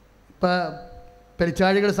 ഇപ്പം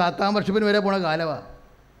പെരിച്ചാഴികൾ 7-ാം വർഷത്തിന് വരെ പോണ കാലമാണ്,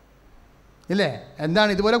 ഇല്ലേ? എന്താണ്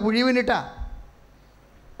ഇതുപോലെ കുഴി വീണിട്ടാ?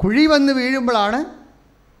 കുഴി വന്ന് വീഴുമ്പോഴാണ്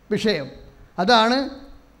വിഷയം. അതാണ്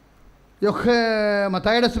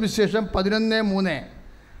മത്തായിയുടെ സുവിശേഷം 11:3.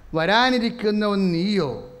 വരാനിരിക്കുന്നവൻ നീയോ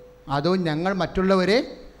അതോ ഞങ്ങൾ മറ്റുള്ളവരെ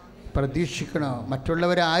പ്രതീക്ഷിക്കണോ?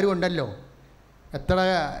 മറ്റുള്ളവരെ ആരും ഉണ്ടല്ലോ.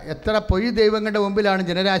 എത്ര പൊയ് ദൈവങ്ങളുടെ മുമ്പിലാണ്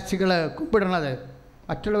ജനരാശികൾ കുമ്പിടണത്.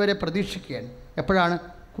 മറ്റുള്ളവരെ പ്രതീക്ഷിക്കുകയാണ്. എപ്പോഴാണ്?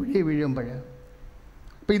 കുഴി വീഴുമ്പോൾ.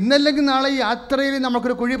 അപ്പോൾ ഇന്നല്ലെങ്കിൽ നാളെ ഈ യാത്രയിൽ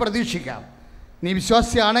നമുക്കൊരു കുഴി പ്രതീക്ഷിക്കാം. നീ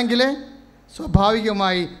വിശ്വാസിയാണെങ്കിൽ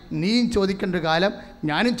സ്വാഭാവികമായി നീയും ചോദിക്കേണ്ട ഒരു കാലം,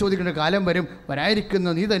 ഞാനും ചോദിക്കേണ്ട ഒരു കാലം വരാതിരിക്കുന്ന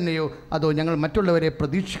നീ തന്നെയോ അതോ ഞങ്ങൾ മറ്റുള്ളവരെ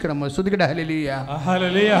പ്രതീക്ഷിക്കണമോ? ശ്രുതികട ഹല്ലേലൂയ.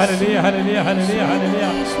 ഹല്ലേലൂയ ഹല്ലേലൂയ ഹല്ലേലൂയ ഹല്ലേലൂയ ഹല്ലേലൂയ.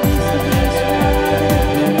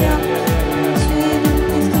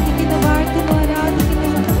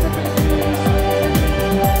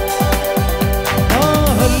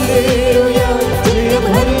 ഹല്ലേലൂയ ജയം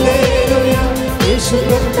ഹല്ലേലൂയ യേശു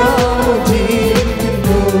കർത്താവ്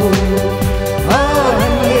ജീവിക്കുന്നു.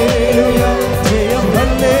 ഹല്ലേലൂയ ജയം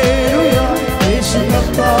ഹല്ലേലൂയ യേശു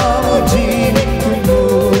കർത്താവ് ജീവിക്കുന്നു.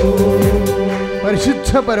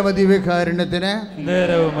 പരിശുദ്ധ പരമദിവ്യകാരുണ്യത്തിന്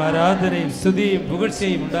നേരവും ആരാധനയും സ്തുതിയും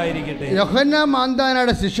പുകഴ്ചയും ഉണ്ടായിരിക്കട്ടെ. യോഹന്നാൻ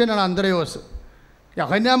മാന്താനയുടെ ശിഷ്യനാണ് അന്ത്രയോസ്.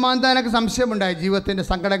 യോഹന്നാൻ മാന്താനക്ക് സംശയമുണ്ടായി. ജീവിതത്തിൻ്റെ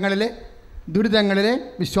സങ്കടങ്ങളിലെ ദുരിതങ്ങളിലെ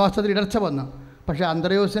വിശ്വാസത്തിൽ ഇടർച്ച വന്നു. പക്ഷേ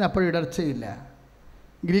അന്ത്രയോസിന് അപ്പോഴും ഇടർച്ചയില്ല.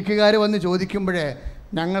 ഗ്രീക്കുകാർ വന്ന് ചോദിക്കുമ്പോൾ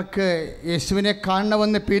ഞങ്ങൾക്ക് യേശുവിനെ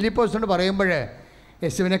കാണണമെന്ന് പീലിപ്പോസിനോട് പറയുമ്പോൾ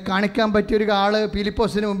യേശുവിനെ കാണിക്കാൻ പറ്റിയൊരു ആൾ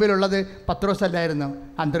പീലിപ്പോസിന് മുമ്പിലുള്ളത് പത്രോസ് അല്ലായിരുന്നു,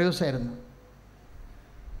 അന്ത്രയോസായിരുന്നു.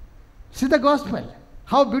 C the gospel,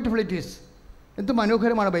 how beautiful it is. എന്ത്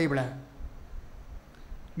മനോഹരമാണ് ബൈബിള്.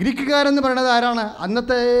 ഗ്രീക്കുകാരെന്ന് പറയുന്നത് ആരാണ്?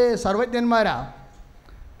 അന്നത്തെ സർവജ്ഞന്മാരാ.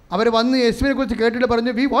 അവർ വന്ന് യേശുവിനെ കുറിച്ച് കേട്ടിട്ട്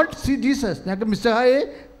പറഞ്ഞു, വി വാണ്ട് സീ ജീസസ്, ഞങ്ങൾക്ക് മിശിഹായെ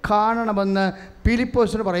കാണണമെന്ന്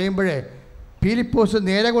പീലിപ്പോസിന് പറയുമ്പോഴേ പീലിപ്പോസ്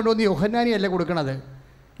നേരെ കൊണ്ടുവന്ന് യോഹന്നാനിയല്ല കൊടുക്കണത്.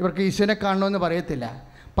 ഇവർക്ക് ഈശോനെ കാണണമെന്ന് പറയത്തില്ല.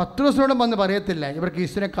 പത്രോസിനോടും വന്ന് പറയത്തില്ല ഇവർക്ക്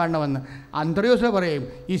ഈശോനെ കാണണമെന്ന്. അന്ത്രയോസിനോട് പറയും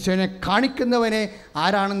ഈശോനെ കാണിക്കുന്നവനെ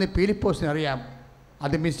ആരാണെന്ന് പീലിപ്പോസിനറിയാം.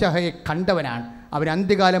 അത് മിശിഹായെ കണ്ടവനാണ്. അവൻ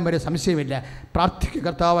അന്ത്യകാലം വരെ സംശയമില്ല. പ്രാർത്ഥിക്കുക,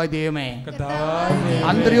 കർത്താവായ ദൈവമേ,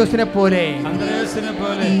 അന്ത്രയോസിനെ പോലെ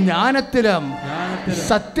ജ്ഞാനത്തിലും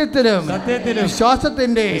സത്യത്തിലും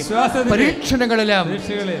വിശ്വാസത്തിന്റെ പരീക്ഷണങ്ങളിലും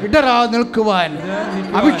ഇടറാതെ നിൽക്കുവാൻ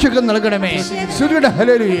അഭിഷേകം നൽകണമേ. സ്തുതിയുടെ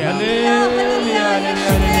ഹല്ലേലൂയ.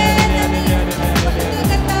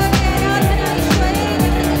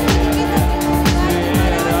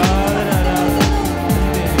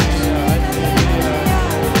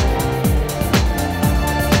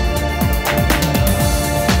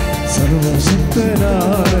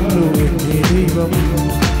 സർവശക്തനാണല്ലോ എന്റെ ദൈവം,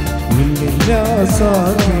 ഇന്നില്ല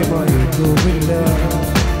സാധ്യമായൊന്നുമില്ല.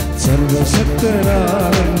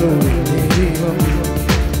 സർവശക്തനാണല്ലോ എന്റെ ദൈവം,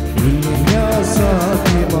 ഇന്നില്ല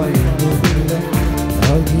സാധ്യമായൊന്നുമില്ല.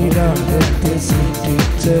 അഖിലാണ്ടത്തെ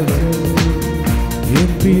സൃഷ്ടിച്ചവൻ എൻ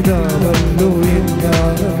പിതാവല്ലോ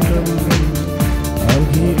എന്നാനന്ദം.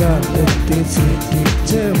 അഖിലാണ്ടത്തെ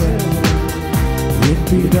സൃഷ്ടിച്ചവൻ എൻ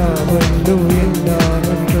പിതാവല്ലോ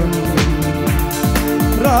എന്നാനന്ദം.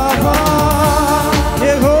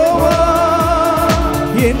 യഹോവ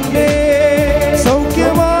എന്നെ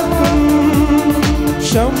സൗഖ്യമാക്കും.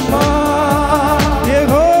 ഷമ്മ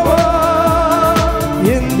യഹോവ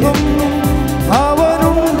എന്നും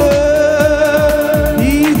അവനുണ്ട്.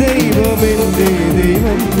 ഈ ദൈവം എൻ്റെ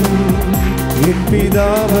ദൈവം, എൻ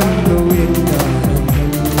പിതാവല്ലോ എന്നാനന്ദം.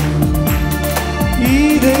 ഈ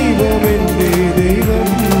ദൈവം എൻ്റെ ദൈവം,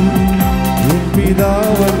 എൻ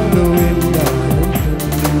പിതാവല്ലോ എന്നാനന്ദം.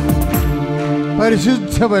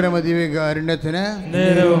 പരിശുദ്ധ പരമദിവ്യകാരുണ്യത്തിന്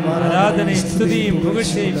നേരവും ആരാധനയും സ്തുതിയും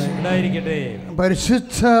പുകഴ്ചയും ഉണ്ടായിരിക്കട്ടെ.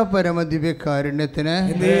 പരിശുദ്ധ പരമദിവ്യകാരുണ്യത്തിന്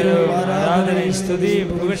നേരവും ആരാധനയും സ്തുതിയും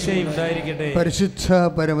പുകഴ്ചയും ഉണ്ടായിരിക്കട്ടെ. പരിശുദ്ധ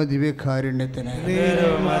പരമദിവ്യകാരുണ്യത്തിന്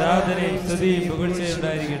നേരവും ആരാധനയും സ്തുതിയും പുകഴ്ചയും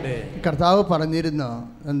ഉണ്ടായിരിക്കട്ടെ. കർത്താവ് പറഞ്ഞിരുന്നു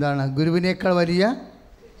എന്താണ്? ഗുരുവിനേക്കാൾ വലിയ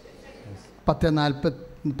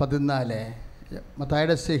 10:14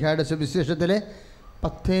 മത്തായിയുടെ ശ്ലീഹായുടെ സുവിശേഷത്തിലെ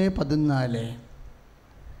 10:14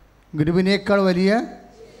 ഗുരുവിനേക്കാൾ വലിയ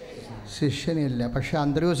ശിഷ്യനില്ല. പക്ഷേ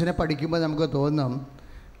അന്ത്രയോസിനെ പഠിക്കുമ്പോൾ നമുക്ക് തോന്നും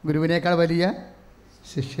ഗുരുവിനേക്കാൾ വലിയ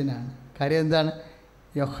ശിഷ്യനാണ്. കാര്യം എന്താണ്?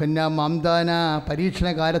 യോഹന്നാൻ മാംദാന പരീക്ഷണ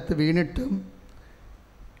കാലത്ത് വീണിട്ടും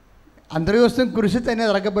അന്ത്രയോസും കുരിശിൽ തന്നെ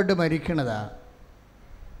ഇറക്കപ്പെട്ട് മരിക്കണതാ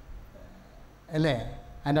അല്ലേ?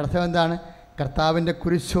 അതിൻ്റെ അർത്ഥം എന്താണ്? കർത്താവിൻ്റെ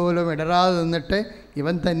കുരിശോലും ഇടറാതെ നിന്നിട്ട്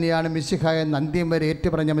ഇവൻ തന്നെയാണ് മിശിഹായ അന്ത്യം വരെ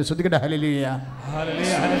ഏറ്റുപറഞ്ഞ ശ്രുതികട ഹല്ലേലൂയ.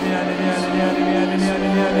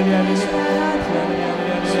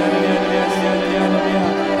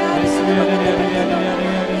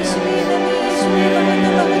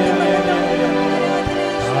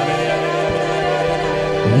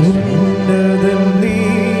 ഉന്നതൻ നീ,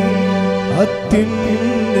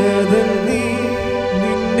 അത്യുന്നതൻ നീ,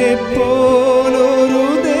 നിന്നെ പോലൊരു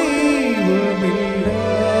ദൈവമില്ല.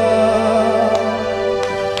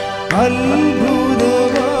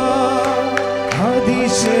 അത്ഭുതമാ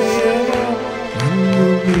അതിശയമാ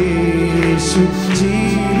യേശു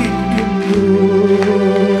ജീവിക്കുന്നു.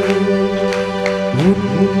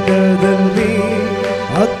 ഉന്നതൻ നീ,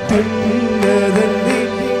 അത്യുന്നതൻ നീ,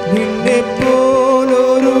 നിന്നെ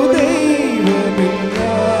പോലൊരു ദൈവമില്ല.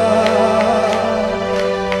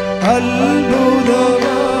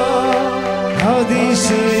 അത്ഭുതമാ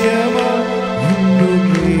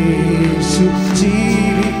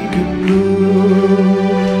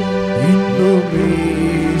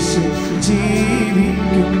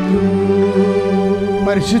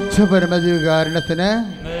പരിശുദ്ധ പരമദിവ്യകാരുണ്യത്തിന്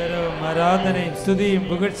നേരവും ആരാധനയും സ്തുതിയും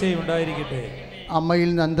പുകഴ്ചയും ഉണ്ടായിരിക്കട്ടെ. അമ്മയിൽ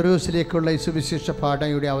നിന്ന് അന്ത്രയോസിലേക്കുള്ള ഈ സുവിശേഷ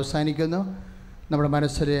പാഠം ഇവിടെ അവസാനിക്കുന്നു. നമ്മുടെ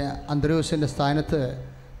മനസ്സിലെ അന്ത്രയോസിൻ്റെ സ്ഥാനത്ത്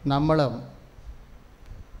നമ്മളും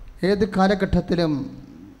ഏത് കാലഘട്ടത്തിലും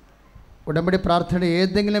ഉടമ്പടി പ്രാർത്ഥന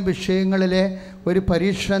ഏതെങ്കിലും വിഷയങ്ങളിലെ ഒരു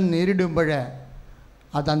പരീക്ഷണം നേരിടുമ്പോൾ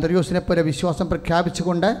അത് അന്ത്രയോസിനെ പോലെ വിശ്വാസം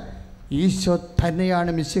പ്രഖ്യാപിച്ചുകൊണ്ട് ഈശോ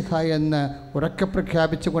തന്നെയാണ് മിശിഹ എന്ന് ഉറക്കെ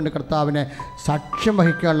പ്രഖ്യാപിച്ചുകൊണ്ട് കർത്താവിനെ സാക്ഷ്യം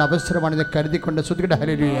വഹിക്കാനുള്ള അവസരമാണെന്ന് കരുതിക്കൊണ്ട് സ്തുതിക്കട്ടെ.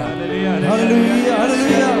 ഹല്ലേലൂയ, ഹല്ലേലൂയ,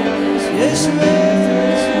 ഹല്ലേലൂയ. യേശുവേ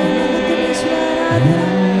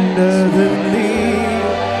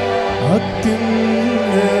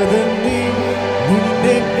അത്യുന്നതനീ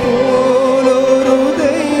നിന്നെ പോലൊരു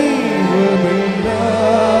ദൈവമില്ല.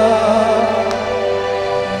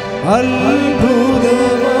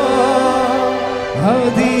 അത്ഭുതമാ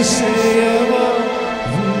അതിശയമാ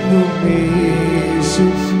ഇന്നും യേശു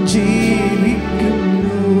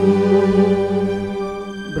ജീവിക്കുന്നു.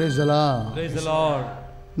 Praise the Lord. Praise the Lord.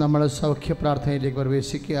 നമ്മൾ സൗഖ്യ പ്രാർത്ഥനയിലേക്ക്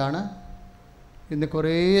പ്രവേശിക്കുകയാണ്. ഇന്ന്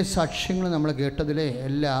കുറേ സാക്ഷ്യങ്ങൾ നമ്മൾ കേട്ടതിലെ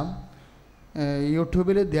എല്ലാം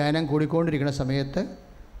യൂട്യൂബിൽ ധ്യാനം കൂടിക്കൊണ്ടിരിക്കുന്ന സമയത്ത്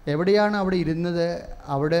എവിടെയാണ് അവിടെ ഇരുന്നത്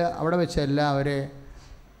അവിടെ വെച്ചെല്ലാം അവരെ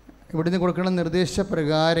ഇവിടുന്ന് കൊടുക്കുന്ന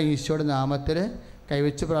നിർദ്ദേശപ്രകാരം ഈശോയുടെ നാമത്തിൽ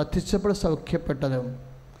കൈവച്ച് പ്രാർത്ഥിച്ചപ്പോൾ സൗഖ്യപ്പെട്ടതും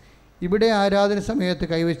ഇവിടെ ആരാധന സമയത്ത്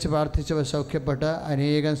കൈവച്ച് പ്രാർത്ഥിച്ചപ്പോൾ സൗഖ്യപ്പെട്ട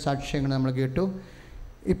അനേകം സാക്ഷ്യങ്ങൾ നമ്മൾ കേട്ടു.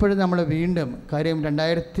 ഇപ്പോഴും നമ്മൾ വീണ്ടും കാര്യം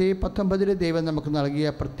 2019 ദൈവം നമുക്ക് നൽകിയ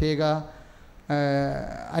പ്രത്യേക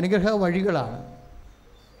അനുഗ്രഹ വഴികളാണ്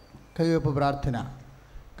കൈവെപ്പ് പ്രാർത്ഥന.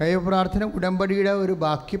 കൈവെപ്പ് പ്രാർത്ഥന ഉടമ്പടിയുടെ ഒരു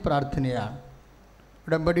ബാക്കി പ്രാർത്ഥനയാണ്.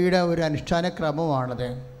 ഉടമ്പടിയുടെ ഒരു അനുഷ്ഠാന ക്രമമാണത്.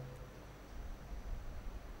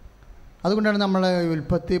 അതുകൊണ്ടാണ് നമ്മൾ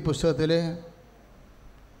ഉൽപ്പത്തി പുസ്തകത്തിൽ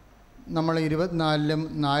നമ്മൾ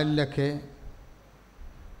 24:4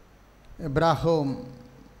 എബ്രാഹവും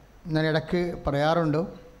ഞാൻ ഇടയ്ക്ക് പറയാറുണ്ട്,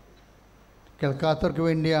 കേൾക്കാത്തവർക്ക്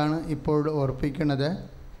വേണ്ടിയാണ് ഇപ്പോൾ ഓർപ്പിക്കുന്നത്.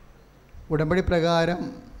 ഉടമ്പടി പ്രകാരം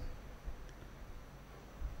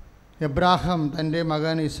എബ്രാഹാം തൻ്റെ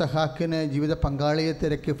മകൻ ഇസഹാക്കിന് ജീവിത പങ്കാളിയെ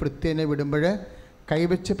തിരക്കി ഭൃത്യനെ വിടുമ്പോൾ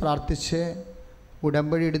കൈവച്ച് പ്രാർത്ഥിച്ച്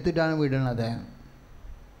ഉടമ്പടി എടുത്തിട്ടാണ് വിടുന്നത്.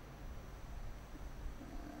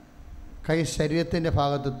 കൈ ശരീരത്തിൻ്റെ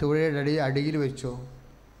ഭാഗത്ത് തുഴയുടെ അടിയിൽ വെച്ചു.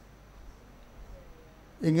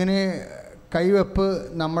 ഇങ്ങനെ കൈവെപ്പ്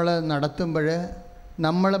നമ്മൾ നടത്തുമ്പോൾ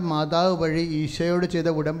നമ്മൾ മാതാവ് വഴി ഈശോയോട് ചെയ്ത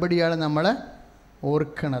ഉടമ്പടിയാണ് നമ്മൾ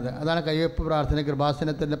ഓർക്കുന്നത്. അതാണ് കൈവെപ്പ് പ്രാർത്ഥന,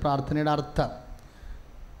 കൃപാസനത്തിൻ്റെ പ്രാർത്ഥനയുടെ അർത്ഥം.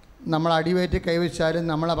 നമ്മൾ അടിവേറ്റ് കൈവച്ചാലും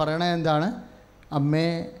നമ്മൾ പറയണത് എന്താണ്?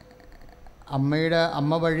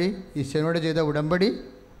 അമ്മ വഴി ഈശോയോട് ചെയ്ത ഉടമ്പടി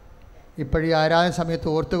ഇപ്പോഴീ ആരാധന സമയത്ത്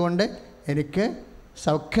ഓർത്തുകൊണ്ട് എനിക്ക്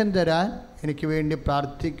സൗഖ്യം തരാൻ എനിക്ക് വേണ്ടി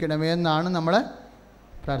പ്രാർത്ഥിക്കണമേ എന്നാണ് നമ്മൾ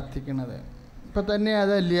പ്രാർത്ഥിക്കുന്നത്. ഇപ്പം തന്നെ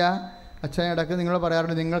അതല്ല അച്ഛൻ ഇടയ്ക്ക് നിങ്ങൾ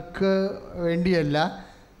പറയാറുണ്ട്, നിങ്ങൾക്ക് വേണ്ടിയല്ല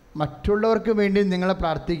മറ്റുള്ളവർക്ക് വേണ്ടി നിങ്ങളെ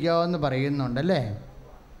പ്രാർത്ഥിക്കാമെന്ന് പറയുന്നുണ്ടല്ലേ.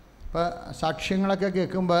 അപ്പോൾ സാക്ഷ്യങ്ങളൊക്കെ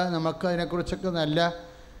കേൾക്കുമ്പോൾ നമുക്ക് അതിനെക്കുറിച്ചൊക്കെ നല്ല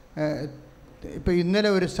ഇപ്പോൾ ഇന്നലെ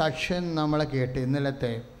ഒരു സാക്ഷ്യം നമ്മളെ കേട്ട്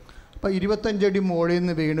ഇന്നലത്തെ. അപ്പോൾ 25 അടി മുകളിൽ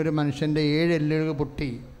നിന്ന് വീണൊരു മനുഷ്യൻ്റെ 7 എല്ലുകൾ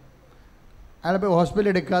പൊട്ടി. അയാളിപ്പോൾ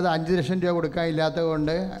ഹോസ്പിറ്റലിൽ എടുക്കാതെ 5 ലക്ഷം രൂപ കൊടുക്കാനില്ലാത്തത്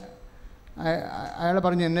കൊണ്ട് അയാൾ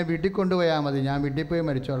പറഞ്ഞു എന്നെ വീട്ടിൽ കൊണ്ടുപോയാൽ മതി, ഞാൻ വീട്ടിൽ പോയി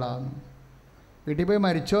മരിച്ചോളാം. വീട്ടിൽ പോയി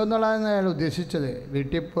മരിച്ചോ എന്നുള്ളതാണ് അയാൾ ഉദ്ദേശിച്ചത്.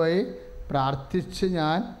 വീട്ടിൽ പോയി പ്രാർത്ഥിച്ച്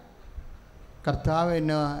ഞാൻ കർത്താവ്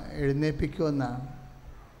എന്നെ എഴുന്നേൽപ്പിക്കുമെന്നാണ്.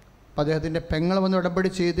 അപ്പോൾ അദ്ദേഹത്തിൻ്റെ പെങ്ങൾ വന്ന് ഉടമ്പടി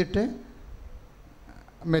ചെയ്തിട്ട്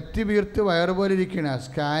മെത്തി വീർത്ത് വയറുപോലെ ഇരിക്കുകയാണ്.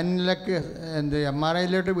 സ്കാനിലൊക്കെ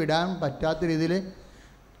MRIയിലോട്ട് വിടാൻ പറ്റാത്ത രീതിയിൽ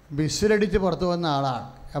ബിസിലടിച്ച് പുറത്ത് വന്ന ആളാണ്.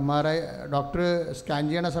 MRI ഡോക്ടർ സ്കാൻ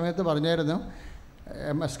ചെയ്യണ സമയത്ത് പറഞ്ഞായിരുന്നു,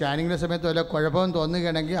 സ്കാനിങ്ങിൻ്റെ സമയത്ത് വല്ല കുഴപ്പം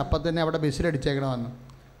തോന്നുകയാണെങ്കിൽ അപ്പം തന്നെ അവിടെ ബിസിലടിച്ചേക്കണമെന്ന്.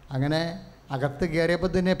 അങ്ങനെ അകത്ത് കയറിയപ്പോൾ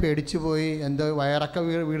തന്നെ പേടിച്ചു പോയി, എന്തോ വയറൊക്കെ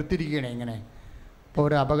വീർത്തിരിക്കുകയാണ് ഇങ്ങനെ. അപ്പോൾ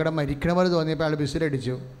ഒരു അപകടം മരിക്കണ പോലെ തോന്നിയപ്പോൾ അയാൾ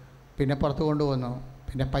ബിസിലടിച്ചു. പിന്നെ പുറത്ത് കൊണ്ടുവന്നു.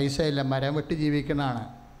 പിന്നെ പൈസ ഇല്ല, മരം വെട്ടി ജീവിക്കണതാണ്.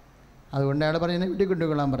 അതുകൊണ്ട് അയാൾ പറഞ്ഞ് വീട്ടിൽ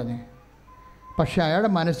കൊണ്ടുകൊള്ളാൻ പറഞ്ഞ്. പക്ഷേ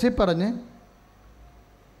അയാളുടെ മനസ്സിൽ പറഞ്ഞ്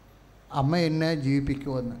അമ്മ എന്നെ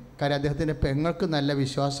ജീവിപ്പിക്കുമെന്ന്. കാര്യം അദ്ദേഹത്തിൻ്റെ പെങ്ങൾക്ക് നല്ല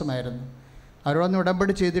വിശ്വാസമായിരുന്നു. അവരോടൊന്ന്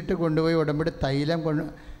ഉടമ്പടി ചെയ്തിട്ട് കൊണ്ടുപോയി ഉടമ്പടി തൈലം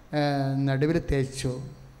നടുവിൽ തേച്ചു.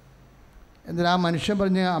 എന്നിട്ട് ആ മനുഷ്യൻ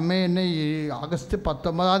പറഞ്ഞ് അമ്മ എന്നെ ഈ ആഗസ്റ്റ്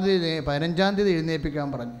 15 തീയതി എഴുന്നേൽപ്പിക്കാൻ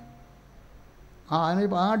പറഞ്ഞു.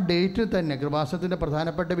 ആ ഡേറ്റ് തന്നെ കൃപാസനത്തിൻ്റെ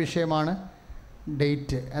പ്രധാനപ്പെട്ട വിഷയമാണ്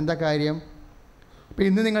ഡേറ്റ്. എന്താ കാര്യം? അപ്പോൾ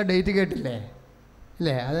ഇന്ന് നിങ്ങൾ ഡേറ്റ് കേട്ടില്ലേ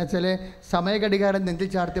അല്ലേ? അതെന്ന് വെച്ചാൽ സമയഘടികാരം നെഞ്ചിൽ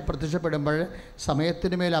ചാർത്തി പ്രത്യക്ഷപ്പെടുമ്പോൾ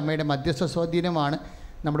സമയത്തിന് മേൽ അമ്മയുടെ മധ്യസ്ഥ സ്വാധീനമാണ്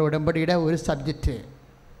നമ്മുടെ ഉടമ്പടിയുടെ ഒരു സബ്ജക്റ്റ്.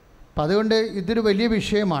 അപ്പം അതുകൊണ്ട് ഇതൊരു വലിയ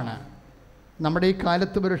വിഷയമാണ്. നമ്മുടെ ഈ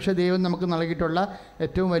കാലത്ത് പുരുഷ ദൈവം നമുക്ക് നൽകിയിട്ടുള്ള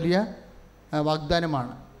ഏറ്റവും വലിയ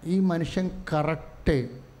വാഗ്ദാനമാണ്. ഈ മനുഷ്യൻ കറക്റ്റ്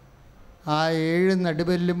ആ 7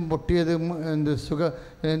 നടുവെല്ലും പൊട്ടിയതും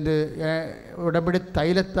ഉടമ്പടി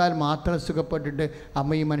തൈലത്താൽ മാത്രം സുഖപ്പെട്ടിട്ട് അമ്മ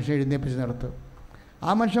ഈ മനുഷ്യനെ എഴുന്നേൽപ്പിച്ച് നിർത്തും. ആ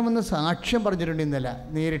മനുഷ്യൻ വന്ന് സാക്ഷ്യം പറഞ്ഞിട്ടുണ്ട് ഇന്നലെ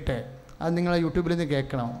നേരിട്ട്. അത് നിങ്ങൾ യൂട്യൂബിൽ നിന്ന്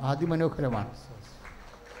കേൾക്കണം, അതിമനോഹരമാണ്.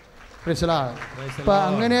 അപ്പം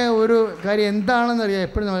അങ്ങനെ ഒരു കാര്യം എന്താണെന്നറിയാം.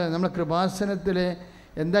 എപ്പോഴും നമ്മൾ കൃപാസനത്തിൽ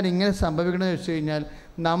എന്താണ് ഇങ്ങനെ സംഭവിക്കണമെന്ന് വെച്ച് കഴിഞ്ഞാൽ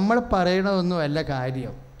നമ്മൾ പറയണതൊന്നുമല്ല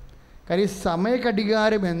കാര്യം. കാര്യം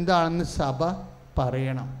സമയഘടികാരം എന്താണെന്ന് സഭ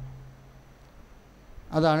പറയണം.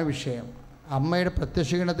 അതാണ് വിഷയം. അമ്മയുടെ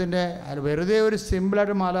പ്രത്യക്ഷീകരണത്തിൻ്റെ വെറുതെ ഒരു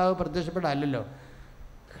സിമ്പിളായിട്ട് മാതാവ് പ്രത്യക്ഷപ്പെടല്ലോ.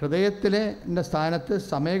 ഹൃദയത്തിലെ സ്ഥാനത്ത്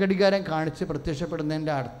സമയഘടികാരം കാണിച്ച്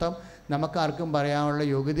പ്രത്യക്ഷപ്പെടുന്നതിൻ്റെ അർത്ഥം നമുക്കാർക്കും പറയാനുള്ള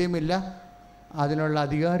യോഗ്യതയുമില്ല, അതിനുള്ള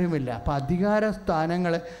അധികാരവുമില്ല. അപ്പോൾ അധികാര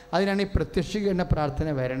സ്ഥാനങ്ങൾ, അതിനാണ് ഈ പ്രത്യക്ഷീകരണ പ്രാർത്ഥന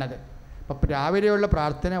വരണത്. അപ്പോൾ രാവിലെയുള്ള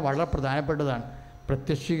പ്രാർത്ഥന വളരെ പ്രധാനപ്പെട്ടതാണ്,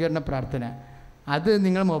 പ്രത്യക്ഷീകരണ പ്രാർത്ഥന. അത്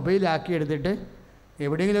നിങ്ങൾ മൊബൈലാക്കി എടുത്തിട്ട്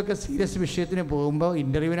എവിടെയെങ്കിലുമൊക്കെ സീരിയസ് വിഷയത്തിന് പോകുമ്പോൾ,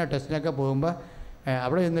 ഇൻ്റർവ്യൂവിനോ ടെസ്റ്റിനൊക്കെ പോകുമ്പോൾ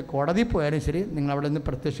അവിടെ നിന്ന് കോടതി പോയാലും ശരി നിങ്ങളവിടെ നിന്ന്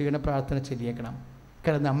പ്രത്യക്ഷീകരണ പ്രാർത്ഥന ശരിയാക്കണം.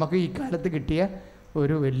 കാരണം നമുക്ക് ഈ കാലത്ത് കിട്ടിയ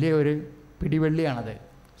ഒരു വലിയൊരു പിടിവെള്ളിയാണത്,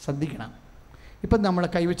 ശ്രദ്ധിക്കണം. ഇപ്പം നമ്മൾ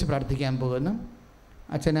കൈവച്ച് പ്രാർത്ഥിക്കാൻ പോകുന്നു.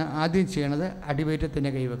 അച്ഛന് ആദ്യം ചെയ്യണത്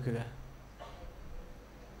അടിവയറ്റത്തിൻ്റെ കൈവെക്കുക.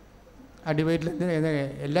 അടിവയറ്റിൽ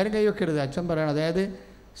എല്ലാവരും കൈവെക്കരുത്, അച്ഛൻ പറയണം. അതായത്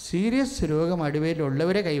സീരിയസ് രോഗം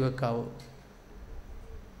അടിവയറ്റിലുള്ളവരെ കൈവെക്കാവൂ.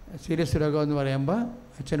 സീരിയസ് രോഗം എന്ന് പറയുമ്പോൾ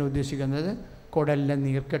അച്ഛൻ ഉദ്ദേശിക്കുന്നത് കുടലിലെ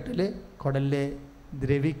നീർക്കെട്ടൽ, കുടലിലെ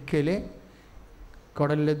ദ്രവിക്കൽ,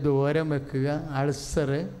 കുടലിലെ ദൂരം വെക്കുക,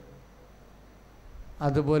 അൾസറ്,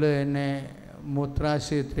 അതുപോലെ തന്നെ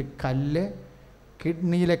മൂത്രാശയത്തിൽ കല്ല്,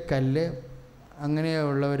 കിഡ്നിയിലെ കല്ല്,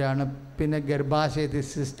 അങ്ങനെയുള്ളവരാണ്. പിന്നെ ഗർഭാശയത്തിൽ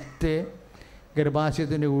സിസ്റ്റ്,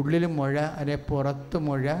 ഗർഭാശയത്തിൻ്റെ ഉള്ളിൽ മുഴ, അല്ലെ പുറത്ത്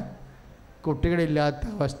മുഴ, കുട്ടികളില്ലാത്ത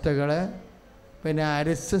അവസ്ഥകൾ, പിന്നെ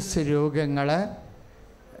അരിസസ് രോഗങ്ങൾ,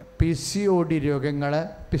 PCOD രോഗങ്ങൾ,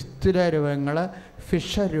 പിസ്തുല രോഗങ്ങൾ,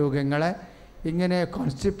 ഫിഷ രോഗങ്ങൾ, ഇങ്ങനെ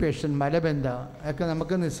കോൺസ്റ്റിപ്പേഷൻ, മലബന്ധം ഒക്കെ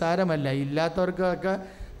നമുക്ക് നിസ്സാരമല്ല. ഇല്ലാത്തവർക്കൊക്കെ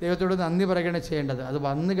ദൈവത്തോട് നന്ദി പറയുകയാണ് ചെയ്യേണ്ടത്. അത്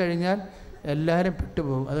വന്നു കഴിഞ്ഞാൽ എല്ലാവരും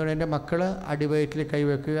പെട്ടുപോകും. അതുകൊണ്ട് എൻ്റെ മക്കൾ അടിവയറ്റിൽ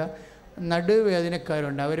കൈവെക്കുക.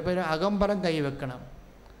 നടുവേദനക്കാരുണ്ട്, അവരിപ്പോൾ അകമ്പറം കൈവെക്കണം.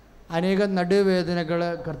 അനേകം നടുവേദനകൾ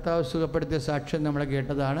കർത്താവ് സുഖപ്പെടുത്തിയ സാക്ഷ്യം നമ്മൾ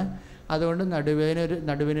കേട്ടതാണ്. അതുകൊണ്ട്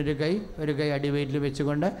നടുവിനൊരു കൈ, ഒരു കൈ അടിവയറ്റിൽ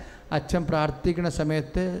വെച്ചുകൊണ്ട് അച്ഛൻ പ്രാർത്ഥിക്കുന്ന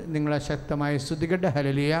സമയത്ത് നിങ്ങളെ ശക്തമായി സ്തുതിക്കട്ടെ.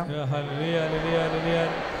 ഹല്ലേലൂയ.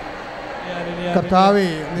 കർത്താവേ,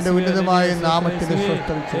 നിന്റെ ഉന്നതമായ നാമത്തിന്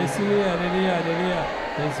സ്വസ്ഥം.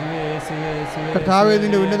 കർത്താവേ,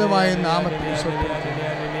 നിന്റെ ഉന്നതമായ നാമത്തിന് സ്വസ്ഥം.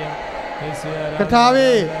 കർത്താവേ,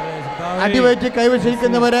 അടിവയറ്റിൽ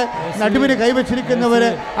കൈവച്ചിരിക്കുന്നവര്, നടുവിന് കൈവച്ചിരിക്കുന്നവര്,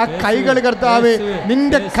 ആ കൈകൾ കർത്താവേ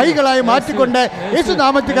നിന്റെ കൈകളായി മാറ്റിക്കൊണ്ട് യേശു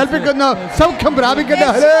നാമത്തിൽ കൽപ്പിക്കുന്നു, സൗഖ്യം പ്രാപിക്കട്ടെ.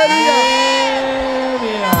 ഹല്ലേലൂയ.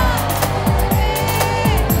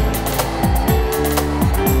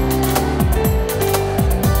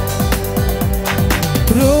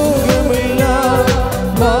 രോഗമെല്ലാം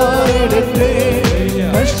മാറിടട്ടെ,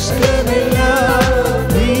 നഷ്ടമെല്ലാം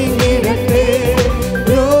നീങ്ങിടട്ടെ.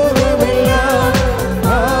 രോഗമെല്ലാം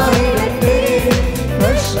മാറിടട്ടെ,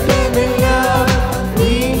 നഷ്ടമെല്ലാം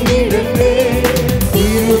നീങ്ങിടട്ടെ.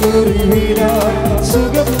 ഇരുളുറിവിനാൽ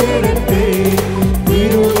സുഖപ്പെടട്ടെ,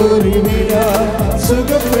 ഇരുളുറിവിനാൽ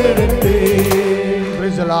സുഖപ്പെടട്ടെ.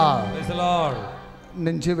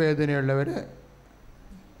 നെഞ്ചുവേദനയുള്ളവർ,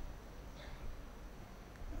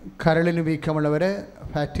 കരളിന് വീക്കമുള്ളവർ,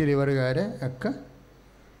 ഫാറ്റി ലിവറുകാർ ഒക്കെ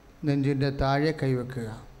നെഞ്ചിൻ്റെ താഴെ കൈവെക്കുക.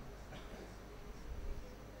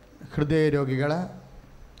 ഹൃദയരോഗികൾ,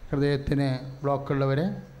 ഹൃദയത്തിന് ബ്ലോക്കുള്ളവർ,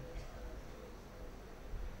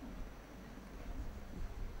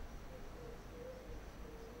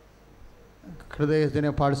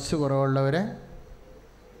 ഹൃദയത്തിന് പൾസ് കുറവുള്ളവർ,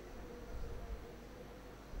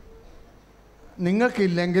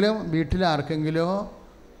 നിങ്ങൾക്കില്ലെങ്കിലും വീട്ടിൽ ആർക്കെങ്കിലും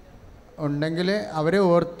ഉണ്ടെങ്കിൽ അവരെ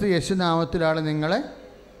ഓർത്ത് യേശുനാമത്തിലാണ്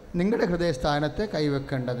നിങ്ങളുടെ ഹൃദയസ്ഥാനത്ത്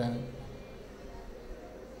കൈവെക്കേണ്ടത്.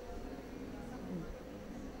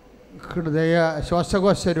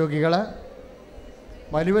 ശ്വാസകോശ രോഗികൾ,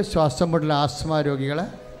 വലിയ ശ്വാസം മുട്ടൽ ആസ്മ രോഗികൾ,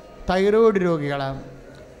 തൈറോയ്ഡ് രോഗികൾ,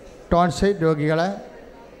 ടോൺസൈറ്റ് രോഗികൾ,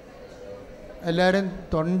 എല്ലാവരും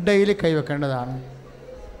തൊണ്ടയിൽ കൈവെക്കേണ്ടതാണ്.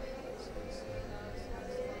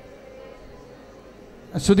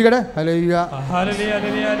 സ്തുതിക്കട്ടെ. ഹല്ലേലൂയ.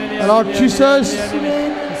 Lord Jesus,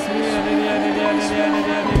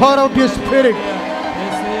 pour out your spirit.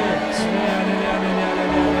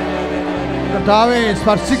 കർത്താവേ,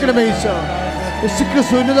 സ്പർശിക്കണമേ ഈശോ.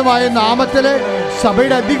 യേശുക്രിസ്തു ഉന്നതമായ നാമത്തിലെ,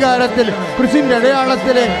 സഭയുടെ അധികാരത്തിൽ, ക്രിസ്തുവിന്റെ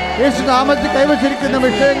അടയാളത്തിലെ, യേശുനാമത്തിൽ കൈവച്ചിരിക്കുന്ന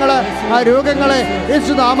വിഷയങ്ങള്, ആ രോഗങ്ങളെ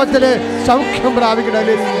യേശുനാമത്തില് സൗഖ്യം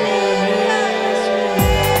പ്രാപിക്കണമേ.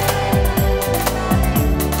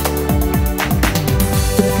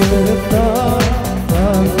 കരത്താൽ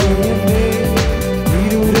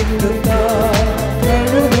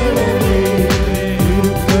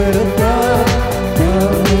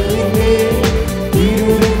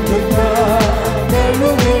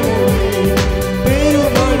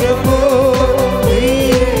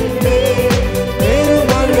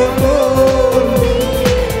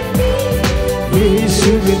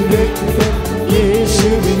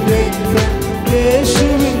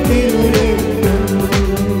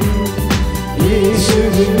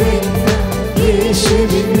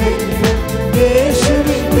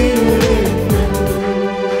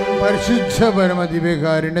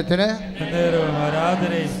ദിവ്യകാരുണ്യത്തിന് നേരവും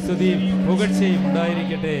ആരാധനയും സ്തുതിയും പുകഴ്ചയും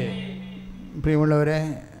ഉണ്ടായിരിക്കട്ടെ. പ്രിയമുള്ളവരെ,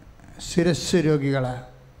 ശിരസ് രോഗികൾ,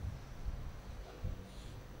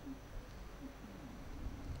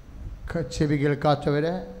 ചെവി കേൾക്കാത്തവർ,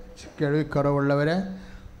 കേൾവിക്കുറവുള്ളവർ,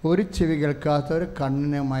 ഒരു ചെവി കേൾക്കാത്തവർ,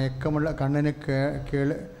 കണ്ണിന് മയക്കമുള്ള, കണ്ണിന്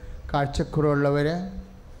കാഴ്ചക്കുറവുള്ളവർ,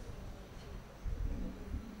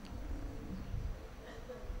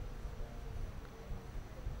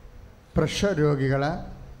 പ്രഷർ രോഗികൾ,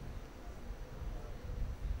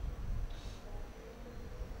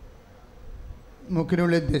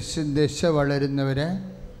 മൂക്കിനുള്ളിൽ ദശ വളരുന്നവർ,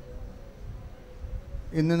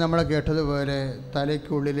 ഇന്ന് നമ്മൾ കേട്ടതുപോലെ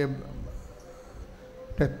തലയ്ക്കുള്ളിൽ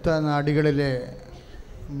രക്തനാടികളിൽ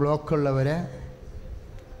ബ്ലോക്കുള്ളവർ,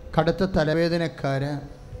 കടുത്ത തലവേദനക്കാർ,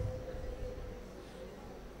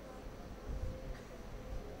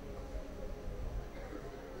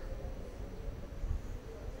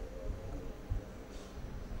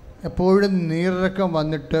 എപ്പോഴും നീരിറക്കം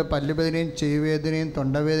വന്നിട്ട് പല്ലുവേദനയും ചെവിവേദനയും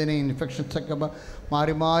തൊണ്ടവേദനയും ഇൻഫെക്ഷൻസൊക്കെ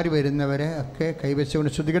മാറി മാറി വരുന്നവരെ ഒക്കെ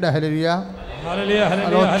കൈവച്ചുകൊണ്ട് ശ്രുതികട hallelujah.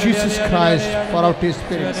 Jesus Christ pour out his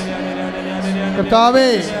spirit. കർത്താവേ,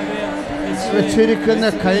 വെച്ചിരിക്കുന്ന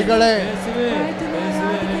കൈകളെ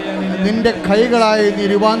നിന്റെ കൈകളായി നീ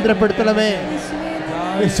രൂപാന്തരപ്പെടുത്തണമേ.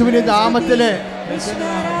 യേശുവിന്റെ നാമത്തിൽ,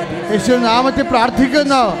 യേശുവിന്റെ നാമത്തിൽ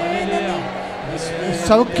പ്രാർത്ഥിക്കുന്നു,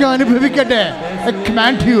 സൗഖ്യം അനുഭവിക്കട്ടെ. I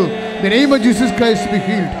command you, the name of Jesus Christ, be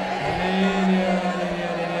healed.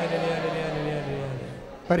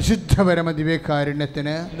 പരിശുദ്ധ പരമ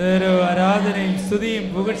ദിവ്യകാരുണ്യത്തിന് ആരാധനയും സ്തുതിയും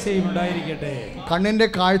പുകഴ്ചയും ഉണ്ടായിരിക്കട്ടെ. കണ്ണിൻ്റെ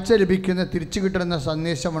കാഴ്ച ലഭിക്കുന്ന തിരിച്ചു കിട്ടുന്ന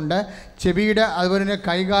സന്ദേശമുണ്ട്. ചെവിയുടെ അതുപോലെ തന്നെ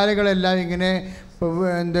കൈകാലുകളെല്ലാം ഇങ്ങനെ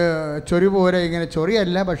ചൊറി പോലെ, ഇങ്ങനെ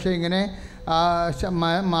ചൊറിയല്ല, പക്ഷേ ഇങ്ങനെ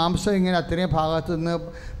മാംസം ഇങ്ങനെ അത്രയും ഭാഗത്തു നിന്ന്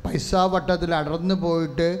പൈസാവട്ടത്തിൽ അടർന്നു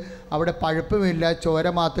പോയിട്ട് അവിടെ പഴുപ്പുമില്ല, ചോര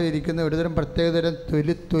മാത്രം ഇരിക്കുന്ന ഒരുതരം പ്രത്യേകതരം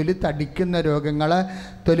തൊലി തടിക്കുന്ന രോഗങ്ങൾ,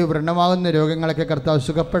 തൊലി വ്രണമാകുന്ന രോഗങ്ങളൊക്കെ കർത്താവ്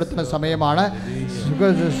സുഖപ്പെടുത്തുന്ന സമയമാണ്.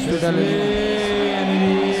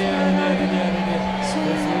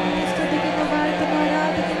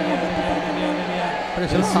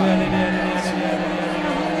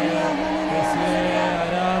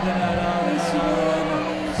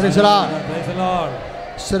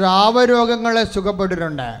 സ്രാവരോഗങ്ങളെ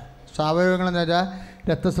സുഖപ്പെട്ടിട്ടുണ്ട്. സ്രാവരോഗങ്ങളെന്ന് വെച്ചാൽ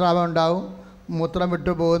രക്തസ്രാവം ഉണ്ടാവും, മൂത്രം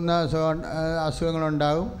വിട്ടു പോകുന്ന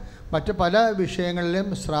അസുഖങ്ങളുണ്ടാകും, മറ്റ് പല വിഷയങ്ങളിലും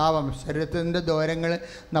സ്രാവം, ശരീരത്തിൻ്റെ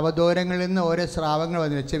നവദോരങ്ങളിൽ നിന്ന് ഓരോ സ്രാവങ്ങൾ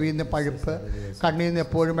വന്നു, ചെവിയിൽ നിന്ന് പഴുപ്പ്, കണ്ണിൽ നിന്ന്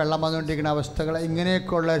എപ്പോഴും വെള്ളം വന്നുകൊണ്ടിരിക്കുന്ന അവസ്ഥകൾ,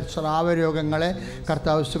 ഇങ്ങനെയൊക്കെയുള്ള സ്രാവരോഗങ്ങളെ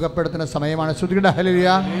കർത്താവ് സുഖപ്പെടുത്തുന്ന സമയമാണ്. ശ്രുതികട hallelujah.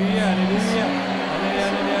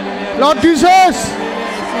 Lord Jesus,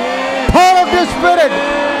 power of the Spirit,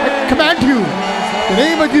 I command you, in the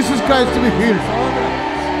name of Jesus Christ, to be healed.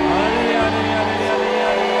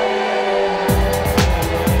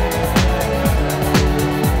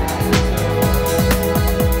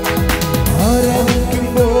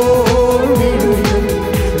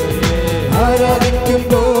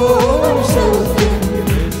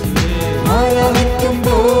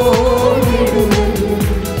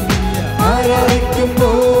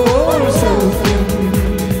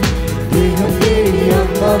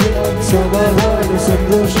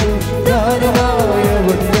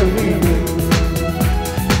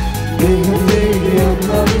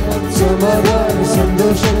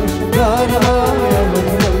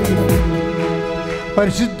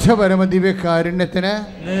 പരിശുദ്ധ പരമ ദിവ്യകാരുണ്യത്തിന്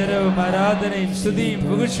ആരാധനയും സ്തുതിയും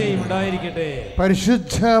പുകഴ്ചയും ഉണ്ടായിരിക്കട്ടെ.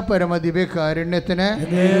 പരിശുദ്ധ പരമ ദിവ്യകാരുണ്യത്തിന്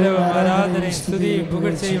ആരാധനയും സ്തുതിയും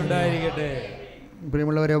പുകഴ്ചയും ഉണ്ടായിരിക്കട്ടെ.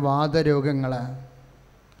 പ്രിയമുള്ളവരെ, വാതരോഗങ്ങൾ,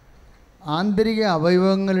 ആന്തരിക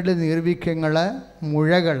അവയവങ്ങളുടെ നീർവീക്കങ്ങൾ,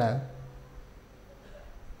 മുഴകൾ,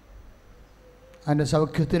 അതിൻ്റെ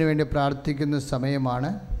സൗഖ്യത്തിന് വേണ്ടി പ്രാർത്ഥിക്കുന്ന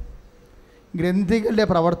സമയമാണ്. ഗ്രന്ഥികളുടെ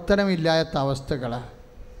പ്രവർത്തനമില്ലാത്ത അവസ്ഥകൾ,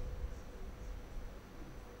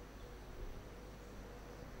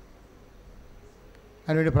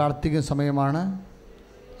 അതിനുവേണ്ടി പ്രാർത്ഥിക്കുന്ന സമയമാണ്.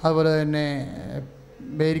 അതുപോലെ തന്നെ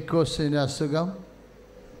വെരിക്കോസിൻ്റെ അസുഖം,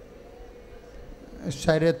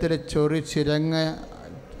 ശരീരത്തിലെ ചൊറി, ചിരങ്ങ്,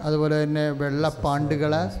 അതുപോലെ തന്നെ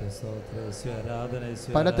വെള്ളപ്പാണ്ടുകൾ,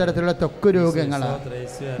 പലതരത്തിലുള്ള ത്വക്ക് രോഗങ്ങൾ.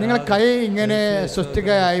 നിങ്ങൾ കൈ ഇങ്ങനെ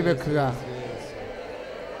സ്വസ്തികയായി വെക്കുക,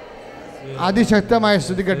 അതിശക്തമായി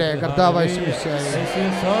സ്തുതിക്കട്ടെ. കർത്താവായ യേശുവേ,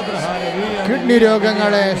 കിഡ്നി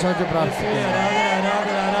രോഗങ്ങളെ സ്വച്ച് പ്രാർത്ഥിക്കുക,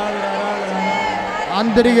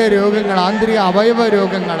 ആന്തരിക രോഗങ്ങൾ, ആന്തരിക അവയവ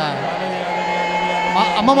രോഗങ്ങൾ,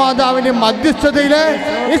 അമ്മ മാതാവിന്റെ മധ്യസ്ഥതയിലെ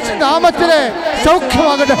നാമത്തിലെ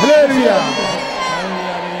സൗഖ്യമാകട്ടെ. ഹല്ലേലൂയ.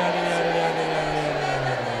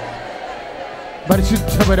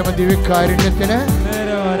 പരിശുദ്ധ പരമ ദിവ്യകാരുണ്യത്തിന്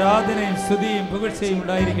ആരാധനയും സ്തുതിയും പുകഴ്ചയും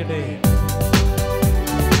ഉണ്ടായിരിക്കട്ടെ.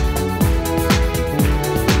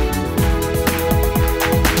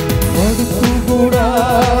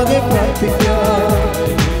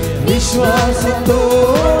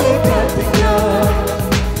 വിശ്വാസത്തോടെ പ്രാർത്ഥിക്കാം,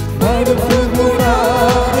 മടുപ്പ്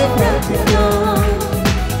കൂടാതെ പ്രാർത്ഥിക്കാം,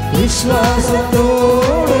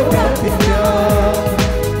 വിശ്വാസത്തോടെ പ്രാർത്ഥിക്കാം.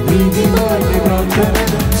 നീതിമാന്റെ പ്രാർത്ഥന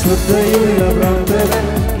ശ്രദ്ധയുള്ള പ്രാർത്ഥന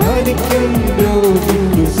മരിക്കും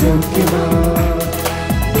രോഗിക്ക് സൗഖ്യമാണ്.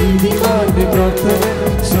 നീതിമാന്റെ പ്രാർത്ഥന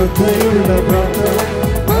ശ്രദ്ധയുള്ള പ്രാർത്ഥന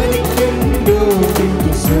മരിക്കും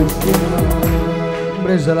രോഗിക്ക് സൗഖ്യമാണ്.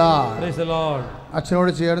 Praise the Lord. അച്ഛനോട്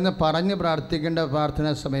ചേർന്ന് പറഞ്ഞ് പ്രാർത്ഥിക്കേണ്ട പ്രാർത്ഥനാ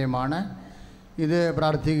സമയമാണ് ഇത്.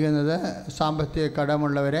 പ്രാർത്ഥിക്കുന്നത് സാമ്പത്തിക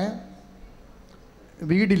കടമുള്ളവരെ,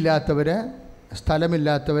 വീടില്ലാത്തവർ,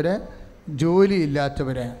 സ്ഥലമില്ലാത്തവർ,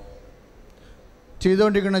 ജോലിയില്ലാത്തവർ,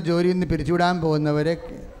 ചെയ്തുകൊണ്ടിരിക്കുന്ന ജോലിയിൽ നിന്ന് പിരിച്ചുവിടാൻ പോകുന്നവർ,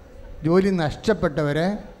 ജോലി നഷ്ടപ്പെട്ടവർ,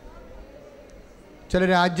 ചില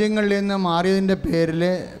രാജ്യങ്ങളിൽ നിന്ന് മാറിയതിൻ്റെ പേരിൽ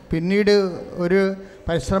പിന്നീട് ഒരു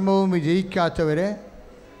പരിശ്രമവും വിജയിക്കാത്തവർ,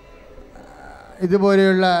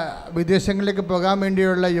 ഇതുപോലെയുള്ള വിദേശങ്ങളിലേക്ക് പോകാൻ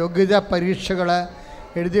വേണ്ടിയുള്ള യോഗ്യതാ പരീക്ഷകൾ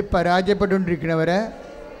എഴുതി പരാജയപ്പെട്ടുകൊണ്ടിരിക്കുന്നവർ,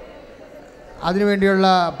 അതിനുവേണ്ടിയുള്ള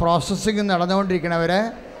പ്രോസസ്സിങ് നടന്നുകൊണ്ടിരിക്കുന്നവർ,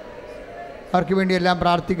 അവർക്ക് വേണ്ടിയെല്ലാം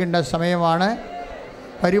പ്രാർത്ഥിക്കേണ്ട സമയമാണ്.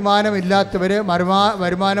 വരുമാനമില്ലാത്തവർ,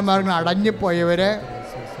 വരുമാന മാർഗങ്ങൾ അടഞ്ഞുപോയവർ,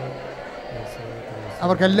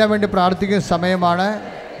 അവർക്കെല്ലാം വേണ്ടി പ്രാർത്ഥിക്കുന്ന സമയമാണ്.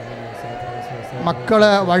 മക്കൾ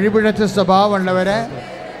വഴിപിഴച്ച സ്വഭാവമുള്ളവർ,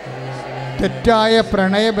 തെറ്റായ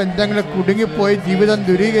പ്രണയബന്ധങ്ങളിൽ കുടുങ്ങിപ്പോയി ജീവിതം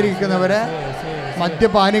ദുരീകരിക്കുന്നവർ,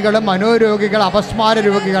 മദ്യപാനികൾ, മനോരോഗികൾ, അപസ്മാര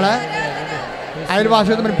രോഗികൾ,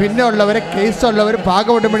 അയൽവാസികൾ ഭിന്നമുള്ളവർ, കേസുള്ളവർ,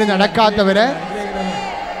 ഭാഗവട്ടം നടക്കാത്തവർ,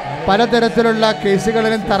 പലതരത്തിലുള്ള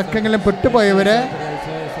കേസുകളിലും തർക്കങ്ങളിലും പെട്ടുപോയവർ,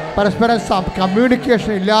 പരസ്പരം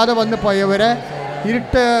കമ്മ്യൂണിക്കേഷൻ ഇല്ലാതെ വന്നു പോയവർ,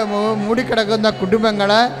 ഇരുട്ട് മൂടിക്കിടക്കുന്ന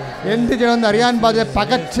കുടുംബങ്ങൾ, എന്ത് ചെയ്യണമെന്ന് അറിയാൻ പാടില്ല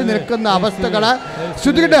പകച്ചു നിൽക്കുന്ന അവസ്ഥകൾ.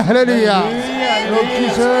 ശ്രുതിയുടെ ഹല്ലേലൂയ.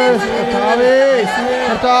 കർത്താവേ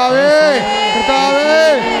കർത്താവേ കർത്താവേ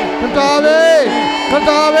കർത്താവേ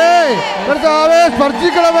കർത്താവേ കർത്താവേ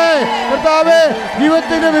സ്പർശിക്കണമേ. കർത്താവേ,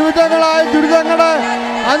 ജീവിതത്തിൻ്റെ വിവിധങ്ങളായ ദുരിതങ്ങൾ,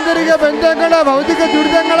 ആന്തരിക ബന്ധങ്ങൾ, ഭൗതിക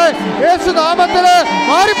ദുരിതങ്ങൾ യേശുനാമത്തിൽ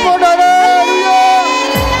മാറിപ്പോട്ടെ.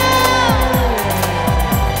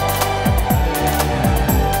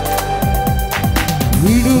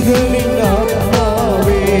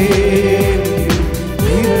 വിടുതലിനാത്മാവേ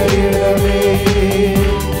നിറയണമേ,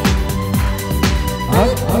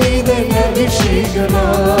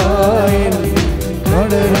 അഭിഷേകമായി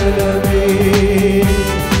പടരണമേ.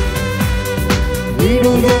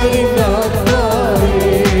 വിടുതലിനാത്മാവേ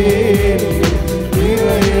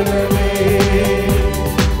നിറയണമേ,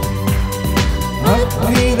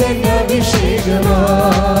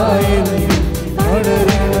 അഭിഷേകമായി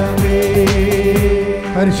പടരണമേ.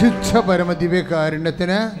 പരിശുദ്ധ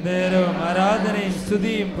പരമദിവ്യകാരുണ്യത്തിന് നേരവും ആരാധനയും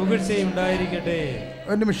സ്തുതിയും പുകഴ്ചയും ഉണ്ടായിരിക്കട്ടെ.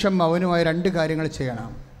 ഒരു നിമിഷം മൗനമായി രണ്ട് കാര്യങ്ങൾ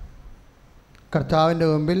ചെയ്യണം. കർത്താവിൻ്റെ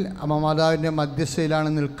മുമ്പിൽ അമ്മമാതാവിൻ്റെ മധ്യസ്ഥയിലാണ്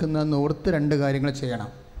നിൽക്കുന്നതെന്ന് ഓർത്ത് രണ്ട് കാര്യങ്ങൾ ചെയ്യണം.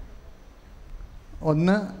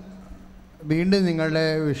 ഒന്ന്, വീണ്ടും നിങ്ങളുടെ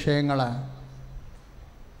വിഷയങ്ങൾ,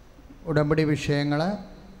 ഉടമ്പടി വിഷയങ്ങൾ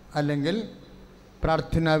അല്ലെങ്കിൽ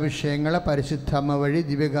പ്രാർത്ഥനാ വിഷയങ്ങൾ പരിശുദ്ധ അമ്മ വഴി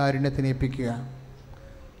ദിവ്യകാരുണ്യത്തിന് ഏൽപ്പിക്കുക.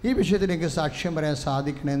 ഈ വിഷയത്തിൽ എനിക്ക് സാക്ഷ്യം പറയാൻ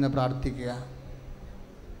സാധിക്കണമെന്ന് പ്രാർത്ഥിക്കുക.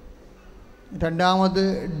 രണ്ടാമത്,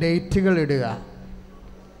 ഡേറ്റുകൾ ഇടുക.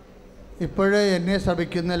 ഇപ്പോഴേ എന്നെ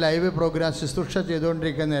ശ്രമിക്കുന്ന ലൈവ് പ്രോഗ്രാം ശുശ്രൂഷ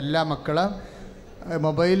ചെയ്തുകൊണ്ടിരിക്കുന്ന എല്ലാ മക്കളും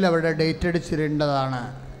മൊബൈലിൽ അവരുടെ ഡേറ്റ് അടിച്ചിടേണ്ടതാണ്.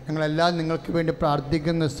 ഞങ്ങളെല്ലാം നിങ്ങൾക്ക് വേണ്ടി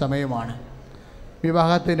പ്രാർത്ഥിക്കുന്ന സമയമാണ്.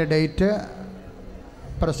 വിവാഹത്തിൻ്റെ ഡേറ്റ്,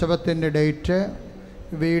 പ്രസവത്തിൻ്റെ ഡേറ്റ്,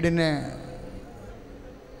 വീടിന്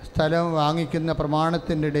സ്ഥലം വാങ്ങിക്കുന്ന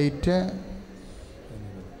പ്രമാണത്തിൻ്റെ ഡേറ്റ്,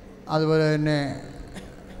 അതുപോലെ തന്നെ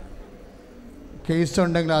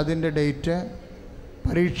കേസുണ്ടെങ്കിൽ അതിൻ്റെ ഡേറ്റ്,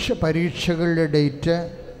 പരീക്ഷകളുടെ ഡേറ്റ്,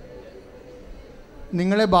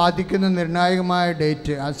 നിങ്ങളെ ബാധിക്കുന്ന നിർണായകമായ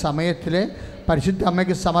ഡേറ്റ് ആ സമയത്തിൽ പരിശുദ്ധ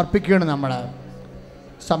അമ്മയ്ക്ക് സമർപ്പിക്കുകയാണ്. നമ്മൾ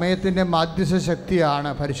സമയത്തിൻ്റെ മാധ്യസ്ഥ ശക്തിയാണ്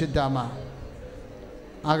പരിശുദ്ധ അമ്മ.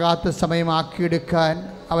 ആകാത്ത സമയമാക്കിയെടുക്കാൻ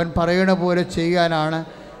അവൻ പറയണ പോലെ ചെയ്യാനാണ്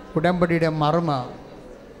ഉടമ്പടിയുടെ മർമ്മം.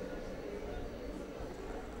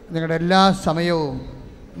 നിങ്ങളുടെ എല്ലാ സമയവും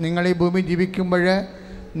നിങ്ങൾ ഈ ഭൂമി ജീവിക്കുമ്പോൾ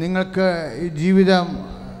നിങ്ങൾക്ക് ഈ ജീവിതം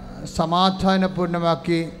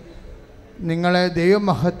സമാധാനപൂർണ്ണമാക്കി നിങ്ങളെ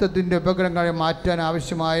ദൈവമഹത്വത്തിൻ്റെ ഉപകരണങ്ങളെ മാറ്റാൻ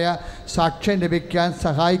ആവശ്യമായ സാക്ഷ്യം ലഭിക്കാൻ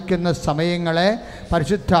സഹായിക്കുന്ന സമയങ്ങളെ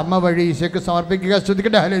പരിശുദ്ധ അമ്മ വഴി ഈശോയ്ക്ക് സമർപ്പിക്കുക.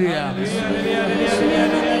 സ്തുതിക്കട്ടെ. ഹല്ലേലൂയ.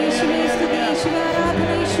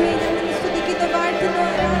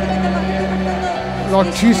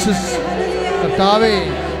 ലോർഡ് ജീസസ്, കർത്താവേ,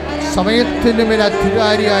 സമയത്തിൻ്റെ മേൽ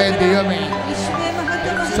അധികാരിയായ ദൈവമേ,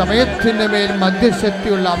 സമയത്തിൻ്റെ മേൽ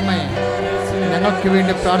മധ്യശക്തിയുള്ള അമ്മയെ ഞങ്ങൾക്ക്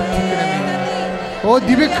വേണ്ടി പ്രാർത്ഥിക്കണമേ. ഓ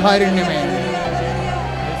ദിവ്യകാരുണ്യമേ.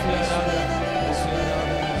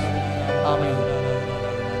 ആമേൻ.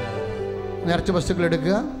 നേർച്ച വസ്തുക്കൾ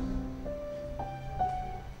എടുക്കുക.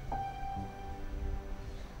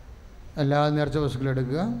 എല്ലാ നേർച്ച വസ്തുക്കളും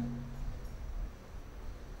എടുക്കുക.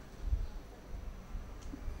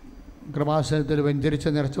 കൃപാസനത്തിൽ വെഞ്ചരിച്ച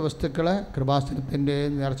നേർച്ച വസ്തുക്കൾ, കൃപാസനത്തിൻ്റെ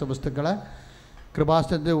നേർച്ച വസ്തുക്കൾ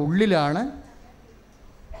കൃപാസനത്തിൻ്റെ ഉള്ളിലാണ്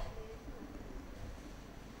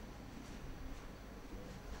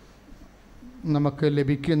നമുക്ക്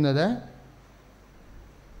ലഭിക്കുന്നത്.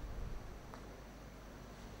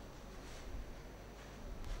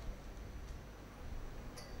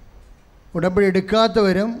 ഉടമ്പടി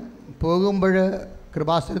എടുക്കാത്തവരും പോകുമ്പോൾ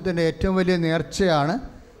കൃപാസനത്തിൻ്റെ ഏറ്റവും വലിയ നേർച്ചയാണ്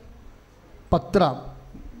പത്രം.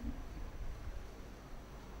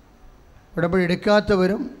 ഉടമ്പടി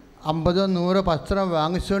എടുക്കാത്തവരും 50-100 പത്രം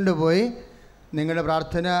വാങ്ങിച്ചുകൊണ്ട് പോയി നിങ്ങളുടെ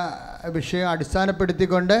പ്രാർത്ഥന വിഷയം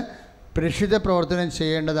അടിസ്ഥാനപ്പെടുത്തിക്കൊണ്ട് പ്രേക്ഷിത പ്രവർത്തനം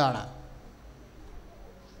ചെയ്യേണ്ടതാണ്.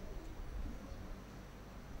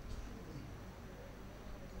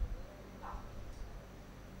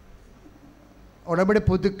 ഉടമ്പടി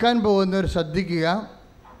പുതുക്കാൻ പോകുന്നവർ ശ്രദ്ധിക്കുക.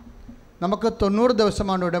 നമുക്ക് 90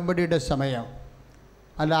 ദിവസമാണ് ഉടമ്പടിയുടെ സമയം,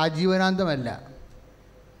 അല്ല ആജീവനാന്തമല്ല.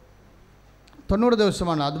 90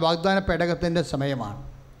 ദിവസമാണ്. അത് വാഗ്ദാന പേടകത്തിൻ്റെ സമയമാണ്.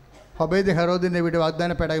 ഹൊബേദ് ഹെറോദിൻ്റെ വീട്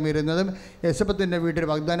വാഗ്ദാന പേടകം ഇരുന്നതും യെസപ്പത്തിൻ്റെ വീട്ടിൽ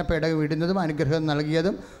വാഗ്ദാന പേടകം ഇടുന്നതും അനുഗ്രഹം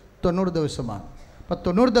നൽകിയതും 90 ദിവസമാണ്. അപ്പോൾ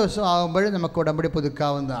 90 ദിവസം ആകുമ്പോൾ നമുക്ക് ഉടമ്പടി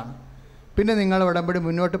പുതുക്കാവുന്നതാണ്. പിന്നെ നിങ്ങൾ ഉടമ്പടി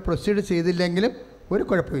മുന്നോട്ട് പ്രൊസീഡ് ചെയ്തില്ലെങ്കിലും ഒരു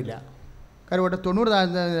കുഴപ്പമില്ല. കാരണം ഇവിടെ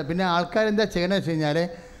 90 പിന്നെ ആൾക്കാരെന്താ ചെയ്യണമെന്ന് വെച്ച് കഴിഞ്ഞാൽ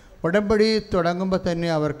ഉടമ്പടി തുടങ്ങുമ്പോൾ തന്നെ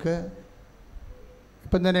അവർക്ക്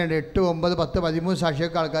ഇപ്പം തന്നെ 8, 9, 10, 13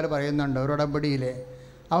 സാക്ഷിയൊക്കെ ആൾക്കാർ പറയുന്നുണ്ട് ഒരു ഉടമ്പടിയിൽ.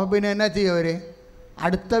 അപ്പോൾ പിന്നെ എന്നാ ചെയ്യും അവർ?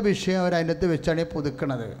 അടുത്ത വിഷയം അവർ അതിനകത്ത് വെച്ചാണ്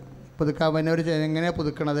പുതുക്കണത്. പുതുക്കാൻ പിന്നെ അവർ എങ്ങനെയാണ്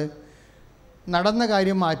പുതുക്കണത്? നടന്ന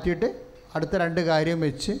കാര്യം മാറ്റിയിട്ട് അടുത്ത 2 കാര്യം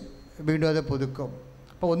വെച്ച് വീണ്ടും അത് പുതുക്കും.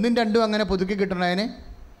 അപ്പോൾ 1ഉം 2ഉം അങ്ങനെ പുതുക്കി കിട്ടണതിന്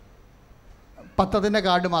പത്രത്തിൻ്റെ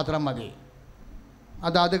കാർഡ് മാത്രം മതി.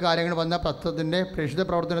 അതാത് കാര്യങ്ങൾ വന്ന പത്രത്തിൻ്റെ പ്രേക്ഷിത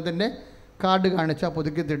പ്രവർത്തനത്തിൻ്റെ കാർഡ് കാണിച്ചാൽ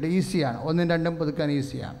പുതുക്കി കിട്ടും. ഈസിയാണ്. 1ഉം 2ഉം പുതുക്കാൻ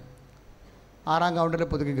ഈസിയാണ്. 6ാം കൗണ്ടറിൽ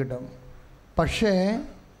പുതുക്കി കിട്ടും. പക്ഷേ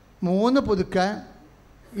 3 പുതുക്കാൻ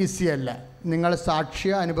ഈസിയല്ല. നിങ്ങൾ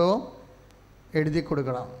സാക്ഷ്യ അനുഭവം എഴുതി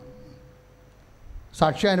കൊടുക്കണം.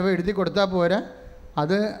 സാക്ഷ്യ അനുഭവം എഴുതി കൊടുത്താൽ പോരാ,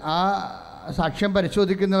 അത് ആ സാക്ഷ്യം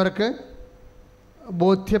പരിശോധിക്കുന്നവർക്ക്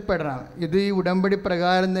ബോധ്യപ്പെടണം. ഇത് ഈ ഉടമ്പടി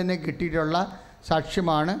പ്രകാരം തന്നെ കിട്ടിയിട്ടുള്ള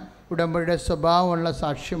സാക്ഷ്യമാണ്, ഉടമ്പടിയുടെ സ്വഭാവമുള്ള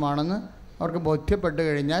സാക്ഷ്യമാണെന്ന് അവർക്ക് ബോധ്യപ്പെട്ട്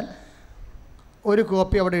കഴിഞ്ഞാൽ ഒരു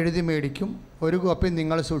കോപ്പി അവിടെ എഴുതി മേടിക്കും, ഒരു കോപ്പി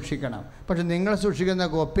നിങ്ങൾ സൂക്ഷിക്കണം. പക്ഷെ നിങ്ങൾ സൂക്ഷിക്കുന്ന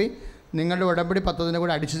കോപ്പി നിങ്ങളുടെ ഉടമ്പടി പത്രത്തിൻ്റെ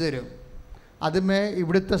കൂടെ അടിച്ചു തരും. അതുമേ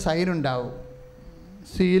ഇവിടുത്തെ സൈനുണ്ടാവും,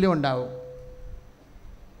 സീലും ഉണ്ടാവും.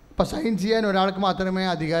 അപ്പോൾ സൈൻ ചെയ്യാൻ ഒരാൾക്ക് മാത്രമേ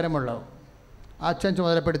അധികാരമുള്ളൂ. അച്ഛൻ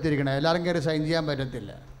ചുമതലപ്പെടുത്തിയിരിക്കണം. എല്ലാവരും കയറി സൈൻ ചെയ്യാൻ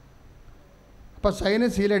പറ്റത്തില്ല. അപ്പോൾ സൈന്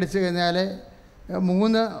സീലടിച്ച് കഴിഞ്ഞാൽ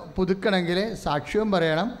 3 പുതുക്കണമെങ്കിൽ സാക്ഷ്യവും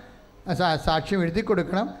പറയണം, സാക്ഷ്യം എഴുതി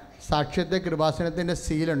കൊടുക്കണം, സാക്ഷ്യത്തെ കൃപാസനത്തിൻ്റെ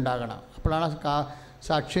സീലുണ്ടാകണം. അപ്പോഴാണ്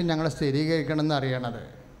സാക്ഷ്യം ഞങ്ങൾ സ്ഥിരീകരിക്കണമെന്ന് അറിയണത്.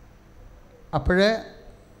 അപ്പോഴേ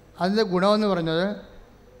അതിൻ്റെ ഗുണമെന്ന് പറഞ്ഞത്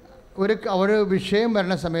ഒരു വിഷയം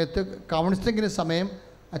വരുന്ന സമയത്ത് കൗൺസിലിങ്ങിന് സമയം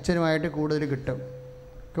അച്ഛനുമായിട്ട് കൂടുതൽ കിട്ടും.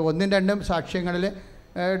 1ഉം 2ഉം സാക്ഷ്യങ്ങളിൽ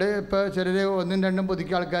ഇപ്പോൾ ചിലർ 1ഉം 2ഉം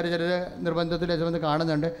പുതുക്കിയ ആൾക്കാർ ചിലർ നിർബന്ധത്തിൽ അച്ഛൻ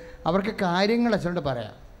കാണുന്നുണ്ട്. അവർക്ക് കാര്യങ്ങൾ അച്ഛനോട്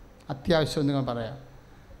പറയാം, അത്യാവശ്യം നിങ്ങൾ പറയാം.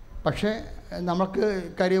 പക്ഷേ നമുക്ക്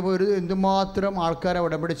കാര്യം ഒരു എന്തുമാത്രം ആൾക്കാരെ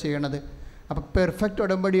ഉടമ്പടി ചെയ്യണത്. അപ്പോൾ പെർഫെക്റ്റ്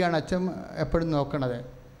ഉടമ്പടിയാണ് അച്ഛൻ എപ്പോഴും നോക്കണത്.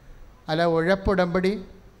 അല്ല ഉഴപ്പുടമ്പടി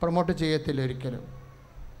പ്രൊമോട്ട് ചെയ്യത്തില്ല ഒരിക്കലും.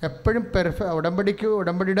 എപ്പോഴും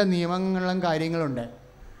ഉടമ്പടിയുടെ നിയമങ്ങളും കാര്യങ്ങളുണ്ട്.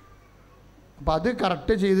 അപ്പോൾ അത്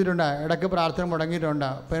കറക്റ്റ് ചെയ്തിട്ടുണ്ട്. ഇടയ്ക്ക് പ്രാർത്ഥന മുടങ്ങിയിട്ടുണ്ട്.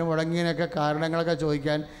 അപ്പം മുടങ്ങിയതിനൊക്കെ കാരണങ്ങളൊക്കെ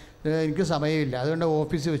ചോദിക്കാൻ എനിക്ക് സമയമില്ല. അതുകൊണ്ട്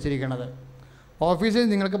ഓഫീസിൽ വെച്ചിരിക്കണത്. ഓഫീസിൽ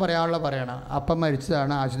നിങ്ങൾക്ക് പറയാനുള്ള പറയണം. അപ്പം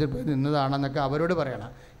മരിച്ചതാണ്, ആശുപത്രിയിൽ പോയി നിന്നതാണെന്നൊക്കെ അവരോട്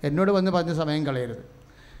പറയണം. എന്നോട് വന്ന് പറഞ്ഞ സമയം കളയരുത്.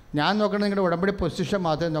 ഞാൻ നോക്കണം നിങ്ങളുടെ ഉടമ്പടി പൊസിഷൻ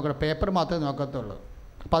മാത്രമേ നോക്കണം, പേപ്പർ മാത്രമേ നോക്കത്തുള്ളൂ.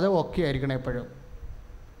 അപ്പോൾ അത് ഓക്കെ ആയിരിക്കണം എപ്പോഴും.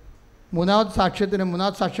 3ാമത്തെ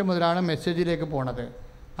സാക്ഷ്യം മുതലാണ് മെസ്സേജിലേക്ക് പോണത്.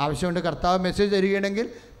 ആവശ്യമുണ്ട് കർത്താവ് മെസ്സേജ് തരികയാണെങ്കിൽ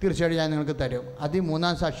തീർച്ചയായിട്ടും ഞാൻ നിങ്ങൾക്ക് തരും. അത് ഈ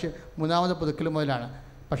 3ാമത് പുതുക്കൽ മുതലാണ്.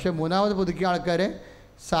 പക്ഷേ 3ാമത് പുതുക്കിയ ആൾക്കാർ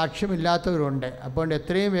സാക്ഷ്യമില്ലാത്തവരുണ്ട്. അപ്പോൾ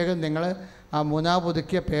എത്രയും വേഗം നിങ്ങൾ ആ 3ാമത്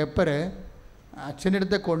പുതുക്കിയ പേപ്പർ അച്ഛൻ്റെ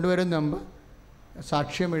അടുത്ത് കൊണ്ടുവരുന്ന മുമ്പ്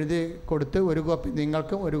സാക്ഷ്യം എഴുതി കൊടുത്ത് ഒരു കോപ്പി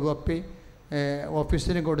നിങ്ങൾക്കും ഒരു കോപ്പി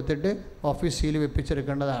ഓഫീസിന് കൊടുത്തിട്ട് ഓഫീസ് സീൽ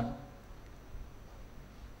വെപ്പിച്ചെടുക്കേണ്ടതാണ്.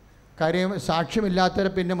 കാര്യം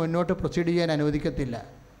സാക്ഷ്യമില്ലാത്തവരെ പിന്നെ മുന്നോട്ട് പ്രൊസീഡ് ചെയ്യാൻ അനുവദിക്കത്തില്ല.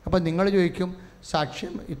 അപ്പം നിങ്ങൾ ചോദിക്കും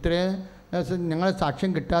സാക്ഷ്യം ഇത്രയും നിങ്ങൾ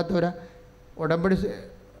സാക്ഷ്യം കിട്ടാത്തവരെ ഉടമ്പടി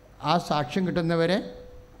ആ സാക്ഷ്യം കിട്ടുന്നവരെ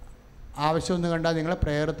ആവശ്യമൊന്നും കണ്ടാൽ നിങ്ങൾ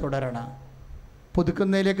പ്രെയർ തുടരണം.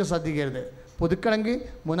 പുതുക്കുന്നതിലേക്ക് ശ്രദ്ധിക്കരുത്. പുതുക്കണമെങ്കിൽ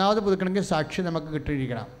 3ാമത് പുതുക്കണമെങ്കിൽ സാക്ഷ്യം നമുക്ക്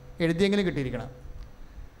കിട്ടിയിരിക്കണം, എഴുതിയെങ്കിലും കിട്ടിയിരിക്കണം.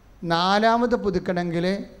 4ാമത് പുതുക്കണമെങ്കിൽ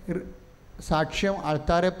സാക്ഷ്യം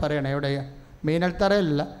ആൾത്താരെ പറയണം. എവിടെ? മെയിൻ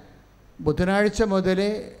ആൾത്താരല്ല. ബുധനാഴ്ച മുതൽ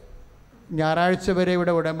ഞായറാഴ്ച വരെ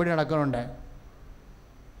ഇവിടെ ഉടമ്പടി നടക്കുന്നുണ്ട്.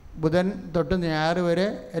 ബുധൻ തൊട്ട് ഞായർ വരെ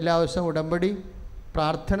എല്ലാ ദിവസവും ഉടമ്പടി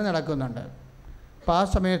പ്രാർത്ഥന നടക്കുന്നുണ്ട്. അപ്പോൾ ആ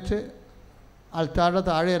സമയത്ത് ആൾക്കാരുടെ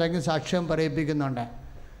താഴെ ഇറങ്ങി സാക്ഷ്യം പറയിപ്പിക്കുന്നുണ്ട്.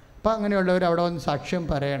 അപ്പോൾ അങ്ങനെയുള്ളവർ അവിടെ വന്ന് സാക്ഷ്യം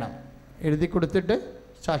പറയണം, എഴുതി കൊടുത്തിട്ട്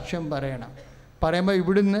സാക്ഷ്യം പറയണം. പറയുമ്പോൾ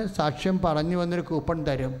ഇവിടുന്ന് സാക്ഷ്യം പറഞ്ഞു വന്നൊരു കൂപ്പൺ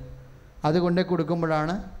തരും. അതുകൊണ്ട്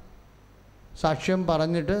കൊടുക്കുമ്പോഴാണ് സാക്ഷ്യം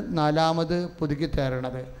പറഞ്ഞിട്ട് 4ാമത് പുതുക്കി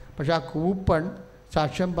തരണത്. പക്ഷേ ആ കൂപ്പൺ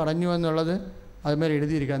സാക്ഷ്യം പറഞ്ഞു എന്നുള്ളത് അതുമേൽ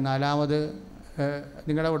എഴുതിയിരിക്കണം. 4ാമത്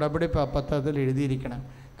നിങ്ങളുടെ ഉടമ്പടി പത്രത്തിൽ എഴുതിയിരിക്കണം.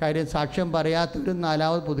 കാര്യം സാക്ഷ്യം പറയാത്തവരും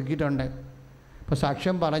 4ാമത് പുതുക്കിയിട്ടുണ്ട്. അപ്പോൾ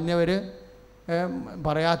സാക്ഷ്യം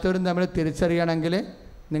പറയാത്തവരും തമ്മിൽ തിരിച്ചറിയണമെങ്കിൽ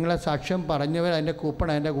നിങ്ങളെ സാക്ഷ്യം പറഞ്ഞവർ അതിൻ്റെ കൂപ്പൺ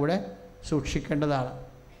അതിൻ്റെ കൂടെ സൂക്ഷിക്കേണ്ടതാണ്.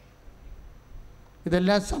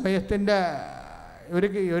 ഇതെല്ലാം സമയത്തിൻ്റെ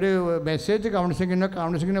ഒരു മെസ്സേജ്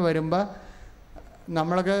കൗൺസിലിങ്ങിന് വരുമ്പോൾ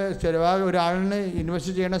നമ്മളൊക്കെ ഒരാളിന്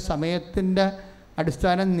ഇൻവെസ്റ്റ് ചെയ്യുന്ന സമയത്തിൻ്റെ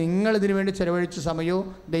അടിസ്ഥാനം നിങ്ങളിതിനു വേണ്ടി ചിലവഴിച്ച സമയവും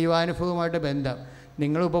ദൈവാനുഭവവുമായിട്ട് ബന്ധം.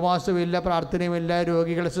 നിങ്ങൾ ഉപവാസമില്ല, പ്രാർത്ഥനയുമില്ല,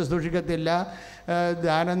 രോഗികളെ ശുശ്രൂഷിക്കത്തില്ല,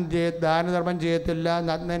 ദാനധർമ്മം ചെയ്യത്തില്ല,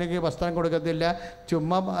 നഗ്നനയ്ക്ക് വസ്ത്രം കൊടുക്കത്തില്ല,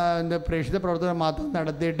 ചുമ്മാ പ്രേക്ഷിത പ്രവർത്തനം മാത്രം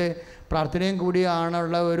നടത്തിയിട്ട് പ്രാർത്ഥനയും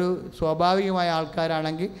കൂടിയാണുള്ള ഒരു സ്വാഭാവികമായ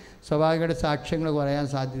ആൾക്കാരാണെങ്കിൽ സ്വാഭാവികമായിട്ട് സാക്ഷ്യങ്ങൾ കുറയാൻ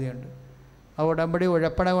സാധ്യതയുണ്ട്. ആ ഉടമ്പടി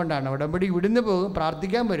ഉഴപ്പണ കൊണ്ടാണ്. ഉടമ്പടി ഇവിടുന്ന് പോകും,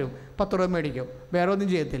 പ്രാർത്ഥിക്കാൻ വരും, 10 രൂപ മേടിക്കും, വേറെ ഒന്നും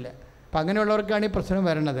ചെയ്യത്തില്ല. അപ്പം അങ്ങനെയുള്ളവർക്കാണ് ഈ പ്രശ്നം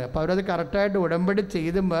വരണത്. അപ്പോൾ അവരത് കറക്റ്റായിട്ട് ഉടമ്പടി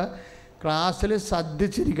ചെയ്യുമ്പോൾ ക്ലാസ്സിൽ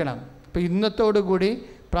ശ്രദ്ധിച്ചിരിക്കണം. ഇപ്പോൾ ഇന്നത്തോടുകൂടി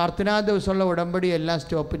പ്രാർത്ഥനാ ദിവസമുള്ള ഉടമ്പടി എല്ലാം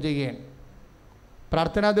സ്റ്റോപ്പ് ചെയ്യുകയാണ്.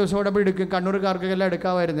 പ്രാർത്ഥനാ ദിവസം ഉടമ്പടി എടുക്കും. കണ്ണൂർക്കാർക്കെല്ലാം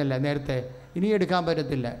എടുക്കാമായിരുന്നില്ല നേരത്തെ, ഇനി എടുക്കാൻ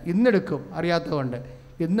പറ്റത്തില്ല. ഇന്നെടുക്കും, അറിയാത്തതുകൊണ്ട്.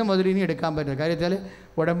 ഇന്ന് മുതൽ ഇനി എടുക്കാൻ പറ്റില്ല. കാര്യം വെച്ചാൽ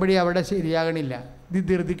ഉടമ്പടി അവിടെ ശരിയാകണില്ല. ഇത്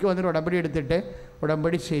ധൃതിക്ക് വന്നിട്ട് ഉടമ്പടി എടുത്തിട്ട്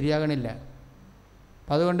ഉടമ്പടി ശരിയാകണില്ല.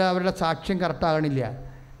 അപ്പം അതുകൊണ്ട് അവരുടെ സാക്ഷ്യം കറക്റ്റാകണില്ല.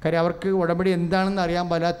 കാര്യം അവർക്ക് ഉടമ്പടി എന്താണെന്ന് അറിയാൻ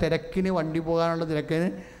പാടില്ല. തിരക്കിന്, വണ്ടി പോകാനുള്ള തിരക്കിന്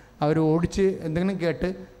അവർ ഓടിച്ച് എന്തെങ്കിലും കേട്ട്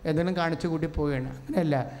എന്തെങ്കിലും കാണിച്ചു കൂട്ടി പോവുകയാണ്.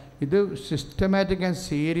 അങ്ങനെയല്ല, ഇത് സിസ്റ്റമാറ്റിക് ആൻഡ്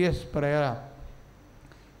സീരിയസ് പ്രയറാണ്.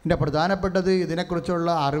 ഇതിൻ്റെ പ്രധാനപ്പെട്ടത് ഇതിനെക്കുറിച്ചുള്ള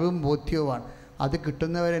അറിവും ബോധ്യവുമാണ്. അത്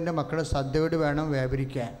കിട്ടുന്നവരെൻ്റെ മക്കളെ ശ്രദ്ധയോട് വേണം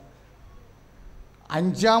വ്യാപരിക്കാൻ.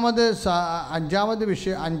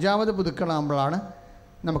 അഞ്ചാമത് പുതുക്കണമ്പോഴാണ്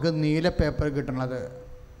നമുക്ക് നീല പേപ്പർ കിട്ടണത്.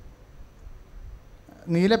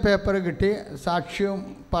 നീല പേപ്പർ കിട്ടി സാക്ഷ്യം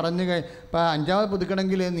പറഞ്ഞു ഇപ്പോൾ 5ാമത്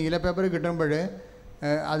പുതുക്കണമെങ്കിൽ നീല പേപ്പർ കിട്ടുമ്പോൾ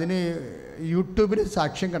അതിന് യൂട്യൂബിൽ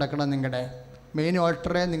സാക്ഷ്യം കിടക്കണം. നിങ്ങളുടെ മെയിൻ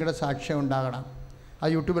ഓൾട്ടറെ നിങ്ങളുടെ സാക്ഷ്യം ഉണ്ടാകണം. അത്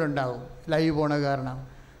യൂട്യൂബിലുണ്ടാകും, ലൈവ് പോണ കാരണം.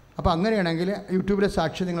 അപ്പോൾ അങ്ങനെയാണെങ്കിൽ യൂട്യൂബിലെ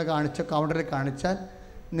സാക്ഷ്യം നിങ്ങൾ കൗണ്ടറിൽ കാണിച്ചാൽ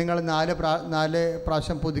നിങ്ങൾ 4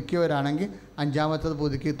 പ്രാവശ്യം പുതുക്കിയവരാണെങ്കിൽ 5ാമത്തത്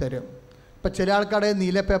പുതുക്കി തരും. ഇപ്പോൾ ചില ആൾക്കാരുടെ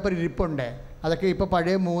നീല പേപ്പർ ഇരിപ്പുണ്ട്. അതൊക്കെ ഇപ്പോൾ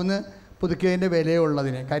പഴയ 3 പുതുക്കിയതിൻ്റെ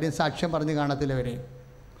വിലയുള്ളതിന്. കാര്യം സാക്ഷ്യം പറഞ്ഞ് കാണത്തില്ല വരെ.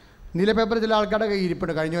 നീല പേപ്പർ ചില ആൾക്കാരുടെ കയ്യിൽ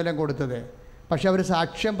ഇരിപ്പുണ്ട്, കഴിഞ്ഞ കൊല്ലം കൊടുത്തത്. പക്ഷെ അവർ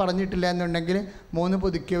സാക്ഷ്യം പറഞ്ഞിട്ടില്ല എന്നുണ്ടെങ്കിൽ 3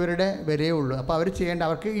 പുതുക്കിയവരുടെ വിലയേ ഉള്ളൂ. അപ്പോൾ അവർ ചെയ്യേണ്ട,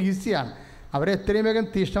 അവർക്ക് ഈസിയാണ്. അവരെ എത്രയും വേഗം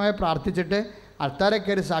തീഷ്ണമായി പ്രാർത്ഥിച്ചിട്ട് ആൾക്കാരെ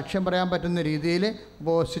കയറി സാക്ഷ്യം പറയാൻ പറ്റുന്ന രീതിയിൽ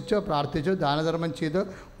ഉപവസിച്ചോ പ്രാർത്ഥിച്ചോ ദാനധർമ്മം ചെയ്തോ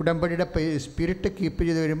ഉടമ്പടിയുടെ സ്പിരിറ്റ് കീപ്പ്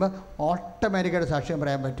ചെയ്ത് വരുമ്പോൾ ഓട്ടോമാറ്റിക്കായിട്ട് സാക്ഷ്യം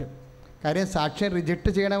പറയാൻ പറ്റും. കാര്യം സാക്ഷ്യം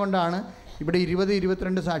റിജക്റ്റ് ചെയ്യണ കൊണ്ടാണ് ഇവിടെ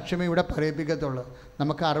 20-22 സാക്ഷ്യമേ ഇവിടെ പറയിപ്പിക്കത്തുള്ളൂ.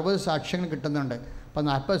 നമുക്ക് 60 സാക്ഷ്യങ്ങൾ കിട്ടുന്നുണ്ട്. അപ്പോൾ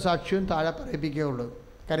 40 സാക്ഷ്യവും താഴെ പറയിപ്പിക്കുകയുള്ളൂ.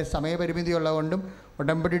 കാര്യം സമയപരിമിതി ഉള്ളതുകൊണ്ടും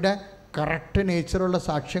ഉടമ്പടിയുടെ കറക്റ്റ് നേച്ചറുള്ള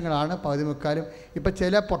സാക്ഷ്യങ്ങളാണ് പകുതി മുക്കാലും. ഇപ്പോൾ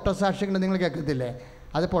ചില പൊട്ട സാക്ഷ്യങ്ങൾ നിങ്ങൾ കേൾക്കത്തില്ലേ,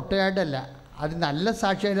 അത് പൊട്ടയായിട്ടല്ല, അത് നല്ല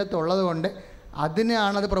സാക്ഷ്യം അതിനകത്ത് ഉള്ളത് കൊണ്ട്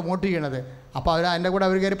അതിനെയാണത് പ്രൊമോട്ട് ചെയ്യണത്. അപ്പോൾ അതിൻ്റെ കൂടെ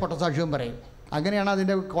അവർ കയറി പൊട്ട സാക്ഷ്യവും പറയും. അങ്ങനെയാണ്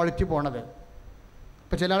അതിൻ്റെ ക്വാളിറ്റി പോണത്.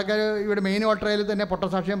 ഇപ്പോൾ ചില ആൾക്കാർ ഇവിടെ മെയിൻ ഓൾട്ടറയിൽ തന്നെ പൊട്ട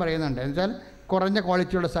സാക്ഷ്യം പറയുന്നുണ്ട്. എന്നുവെച്ചാൽ കുറഞ്ഞ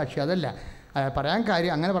ക്വാളിറ്റിയുള്ള സാക്ഷ്യം. അതല്ല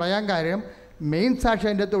അങ്ങനെ പറയാൻ കാര്യം മെയിൻ സാക്ഷ്യം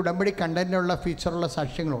അതിൻ്റെ അകത്ത് ഉടമ്പടി കണ്ടൻറ്റുള്ള ഫീച്ചറുള്ള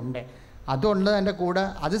സാക്ഷ്യങ്ങളുണ്ട്. അതുകൊണ്ട് അതിൻ്റെ കൂടെ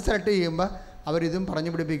അത് സെലക്ട് ചെയ്യുമ്പോൾ അവരിതും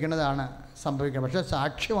പറഞ്ഞു പിടിപ്പിക്കുന്നതാണ് സംഭവിക്കുന്നത്. പക്ഷേ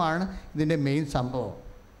സാക്ഷ്യമാണ് ഇതിൻ്റെ മെയിൻ സംഭവം.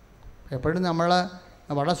 എപ്പോഴും നമ്മൾ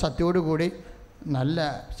വളരെ സത്യത്തോടുകൂടി നല്ല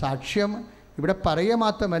സാക്ഷ്യം ഇവിടെ പറയുക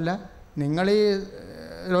മാത്രമല്ല, നിങ്ങൾ ഈ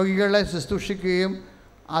രോഗികളെ ശുശ്രൂഷിക്കുകയും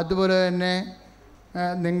അതുപോലെ തന്നെ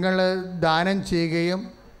നിങ്ങൾ ദാനം ചെയ്യുകയും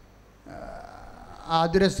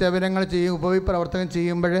ആതുര സേവനങ്ങൾ ചെയ്യും, ഉപവിപ്രവർത്തനം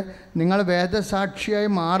ചെയ്യുമ്പോൾ നിങ്ങൾ വേദസാക്ഷിയായി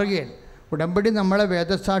മാറുകയാണ്. ഉടമ്പടി നമ്മളെ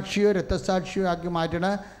വേദസാക്ഷിയോ രക്തസാക്ഷിയോ ആക്കി മാറ്റുന്ന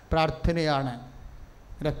പ്രാർത്ഥനയാണ്.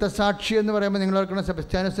 രക്തസാക്ഷി എന്ന് പറയുമ്പോൾ നിങ്ങൾ ഓർക്കണം,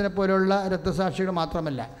 സെബസ്ത്യാനസിനെ പോലെയുള്ള രക്തസാക്ഷികൾ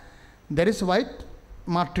മാത്രമല്ല, ദർ ഇസ് വൈറ്റ്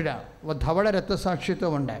മാർട്ടിഡ, ധവള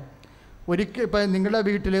രക്തസാക്ഷിത്വമുണ്ട്. ഇപ്പോൾ നിങ്ങളുടെ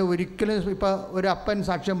വീട്ടിൽ ഒരിക്കലും ഇപ്പോൾ ഒരു അപ്പൻ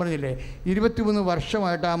സാക്ഷ്യം പറഞ്ഞില്ലേ, 23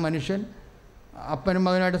 വർഷമായിട്ട് ആ മനുഷ്യൻ അപ്പനും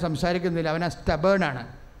മകനായിട്ട് സംസാരിക്കുന്നില്ല, അവൻ സ്റ്റബേണാണ്.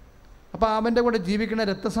 അപ്പോൾ അവൻ്റെ കൂടെ ജീവിക്കുന്ന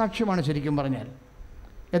രക്തസാക്ഷ്യമാണ് ശരിക്കും പറഞ്ഞാൽ.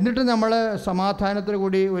 എന്നിട്ട് നമ്മൾ സമാധാനത്തോടു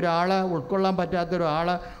കൂടി ഒരാളെ ഉൾക്കൊള്ളാൻ പറ്റാത്ത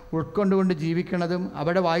ഒരാളെ ഉൾക്കൊണ്ടുകൊണ്ട് ജീവിക്കണതും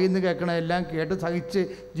അവിടെ വായിൽ നിന്ന് കേൾക്കണതെല്ലാം കേട്ട് സഹിച്ച്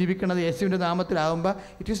ജീവിക്കണത് യേശുവിൻ്റെ നാമത്തിലാകുമ്പോൾ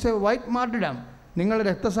it is A white martyrdom. നിങ്ങൾ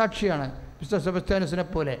രക്തസാക്ഷിയാണ് മിസ്റ്റർ സെബസ്ത്യാനസിനെ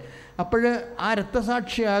പോലെ. അപ്പോൾ ആ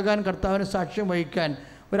രക്തസാക്ഷിയാകാൻ, കർത്താവിന് സാക്ഷ്യം വഹിക്കാൻ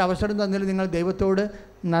ഒരു അവസരം തന്നതിൽ നിങ്ങൾ ദൈവത്തോട്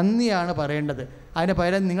നന്ദിയാണ് പറയേണ്ടത്. അതിന്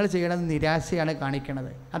പകരം നിങ്ങൾ ചെയ്യേണ്ടത് നിരാശയാണ്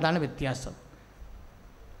കാണിക്കേണ്ടത്. അതാണ് വ്യത്യാസം.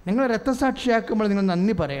 നിങ്ങൾ രക്തസാക്ഷിയാക്കുമ്പോൾ നിങ്ങൾ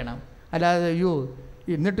നന്ദി പറയണം. അല്ലാതെ അയ്യോ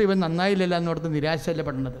എന്നിട്ട് ഇവൻ നന്നായില്ലല്ലോ എന്നോർത്ത് നിരാശയല്ല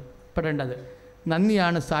പെടേണ്ടത്.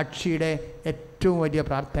 നന്ദിയാണ് സാക്ഷിയുടെ ഏറ്റവും വലിയ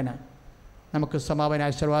പ്രാർത്ഥന. നമുക്ക് സമാപന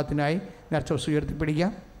ആശീർവാദത്തിനായി നേർച്ച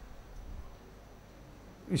ഉയർത്തിപ്പിടിക്കാം.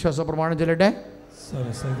 വിശ്വാസ പ്രമാണം ചൊല്ലട്ടെ.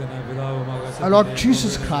 Lord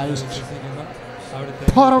Jesus Christ,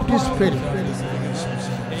 pour out His Spirit,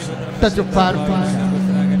 touch the fire,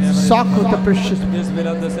 soak with the precious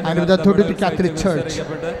and with the authority of the Catholic Church,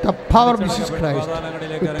 the power of Jesus Christ,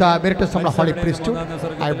 with the emeritus of the Holy Priesthood,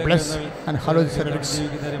 I bless and hallow the ceremonies.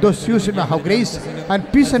 Those used to have grace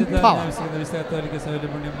and peace and power.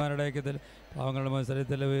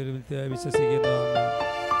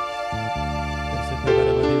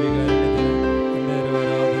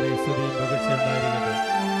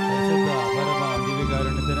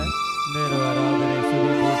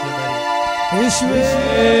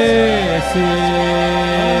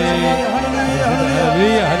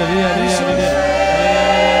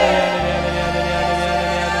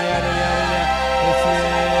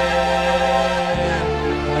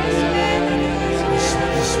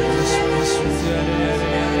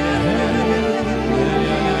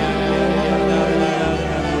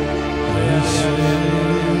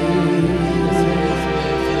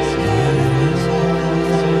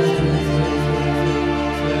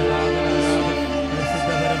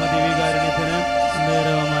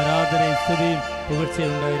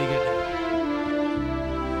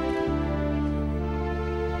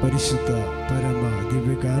 പരിശുദ്ധ പരമ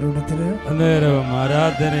ദിവ്യകാരുണ്യത്തിന് അന്നേരവും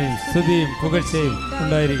ആരാധനയും സ്തുതിയും പുകഴ്ചയും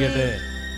ഉണ്ടായിരിക്കട്ടെ.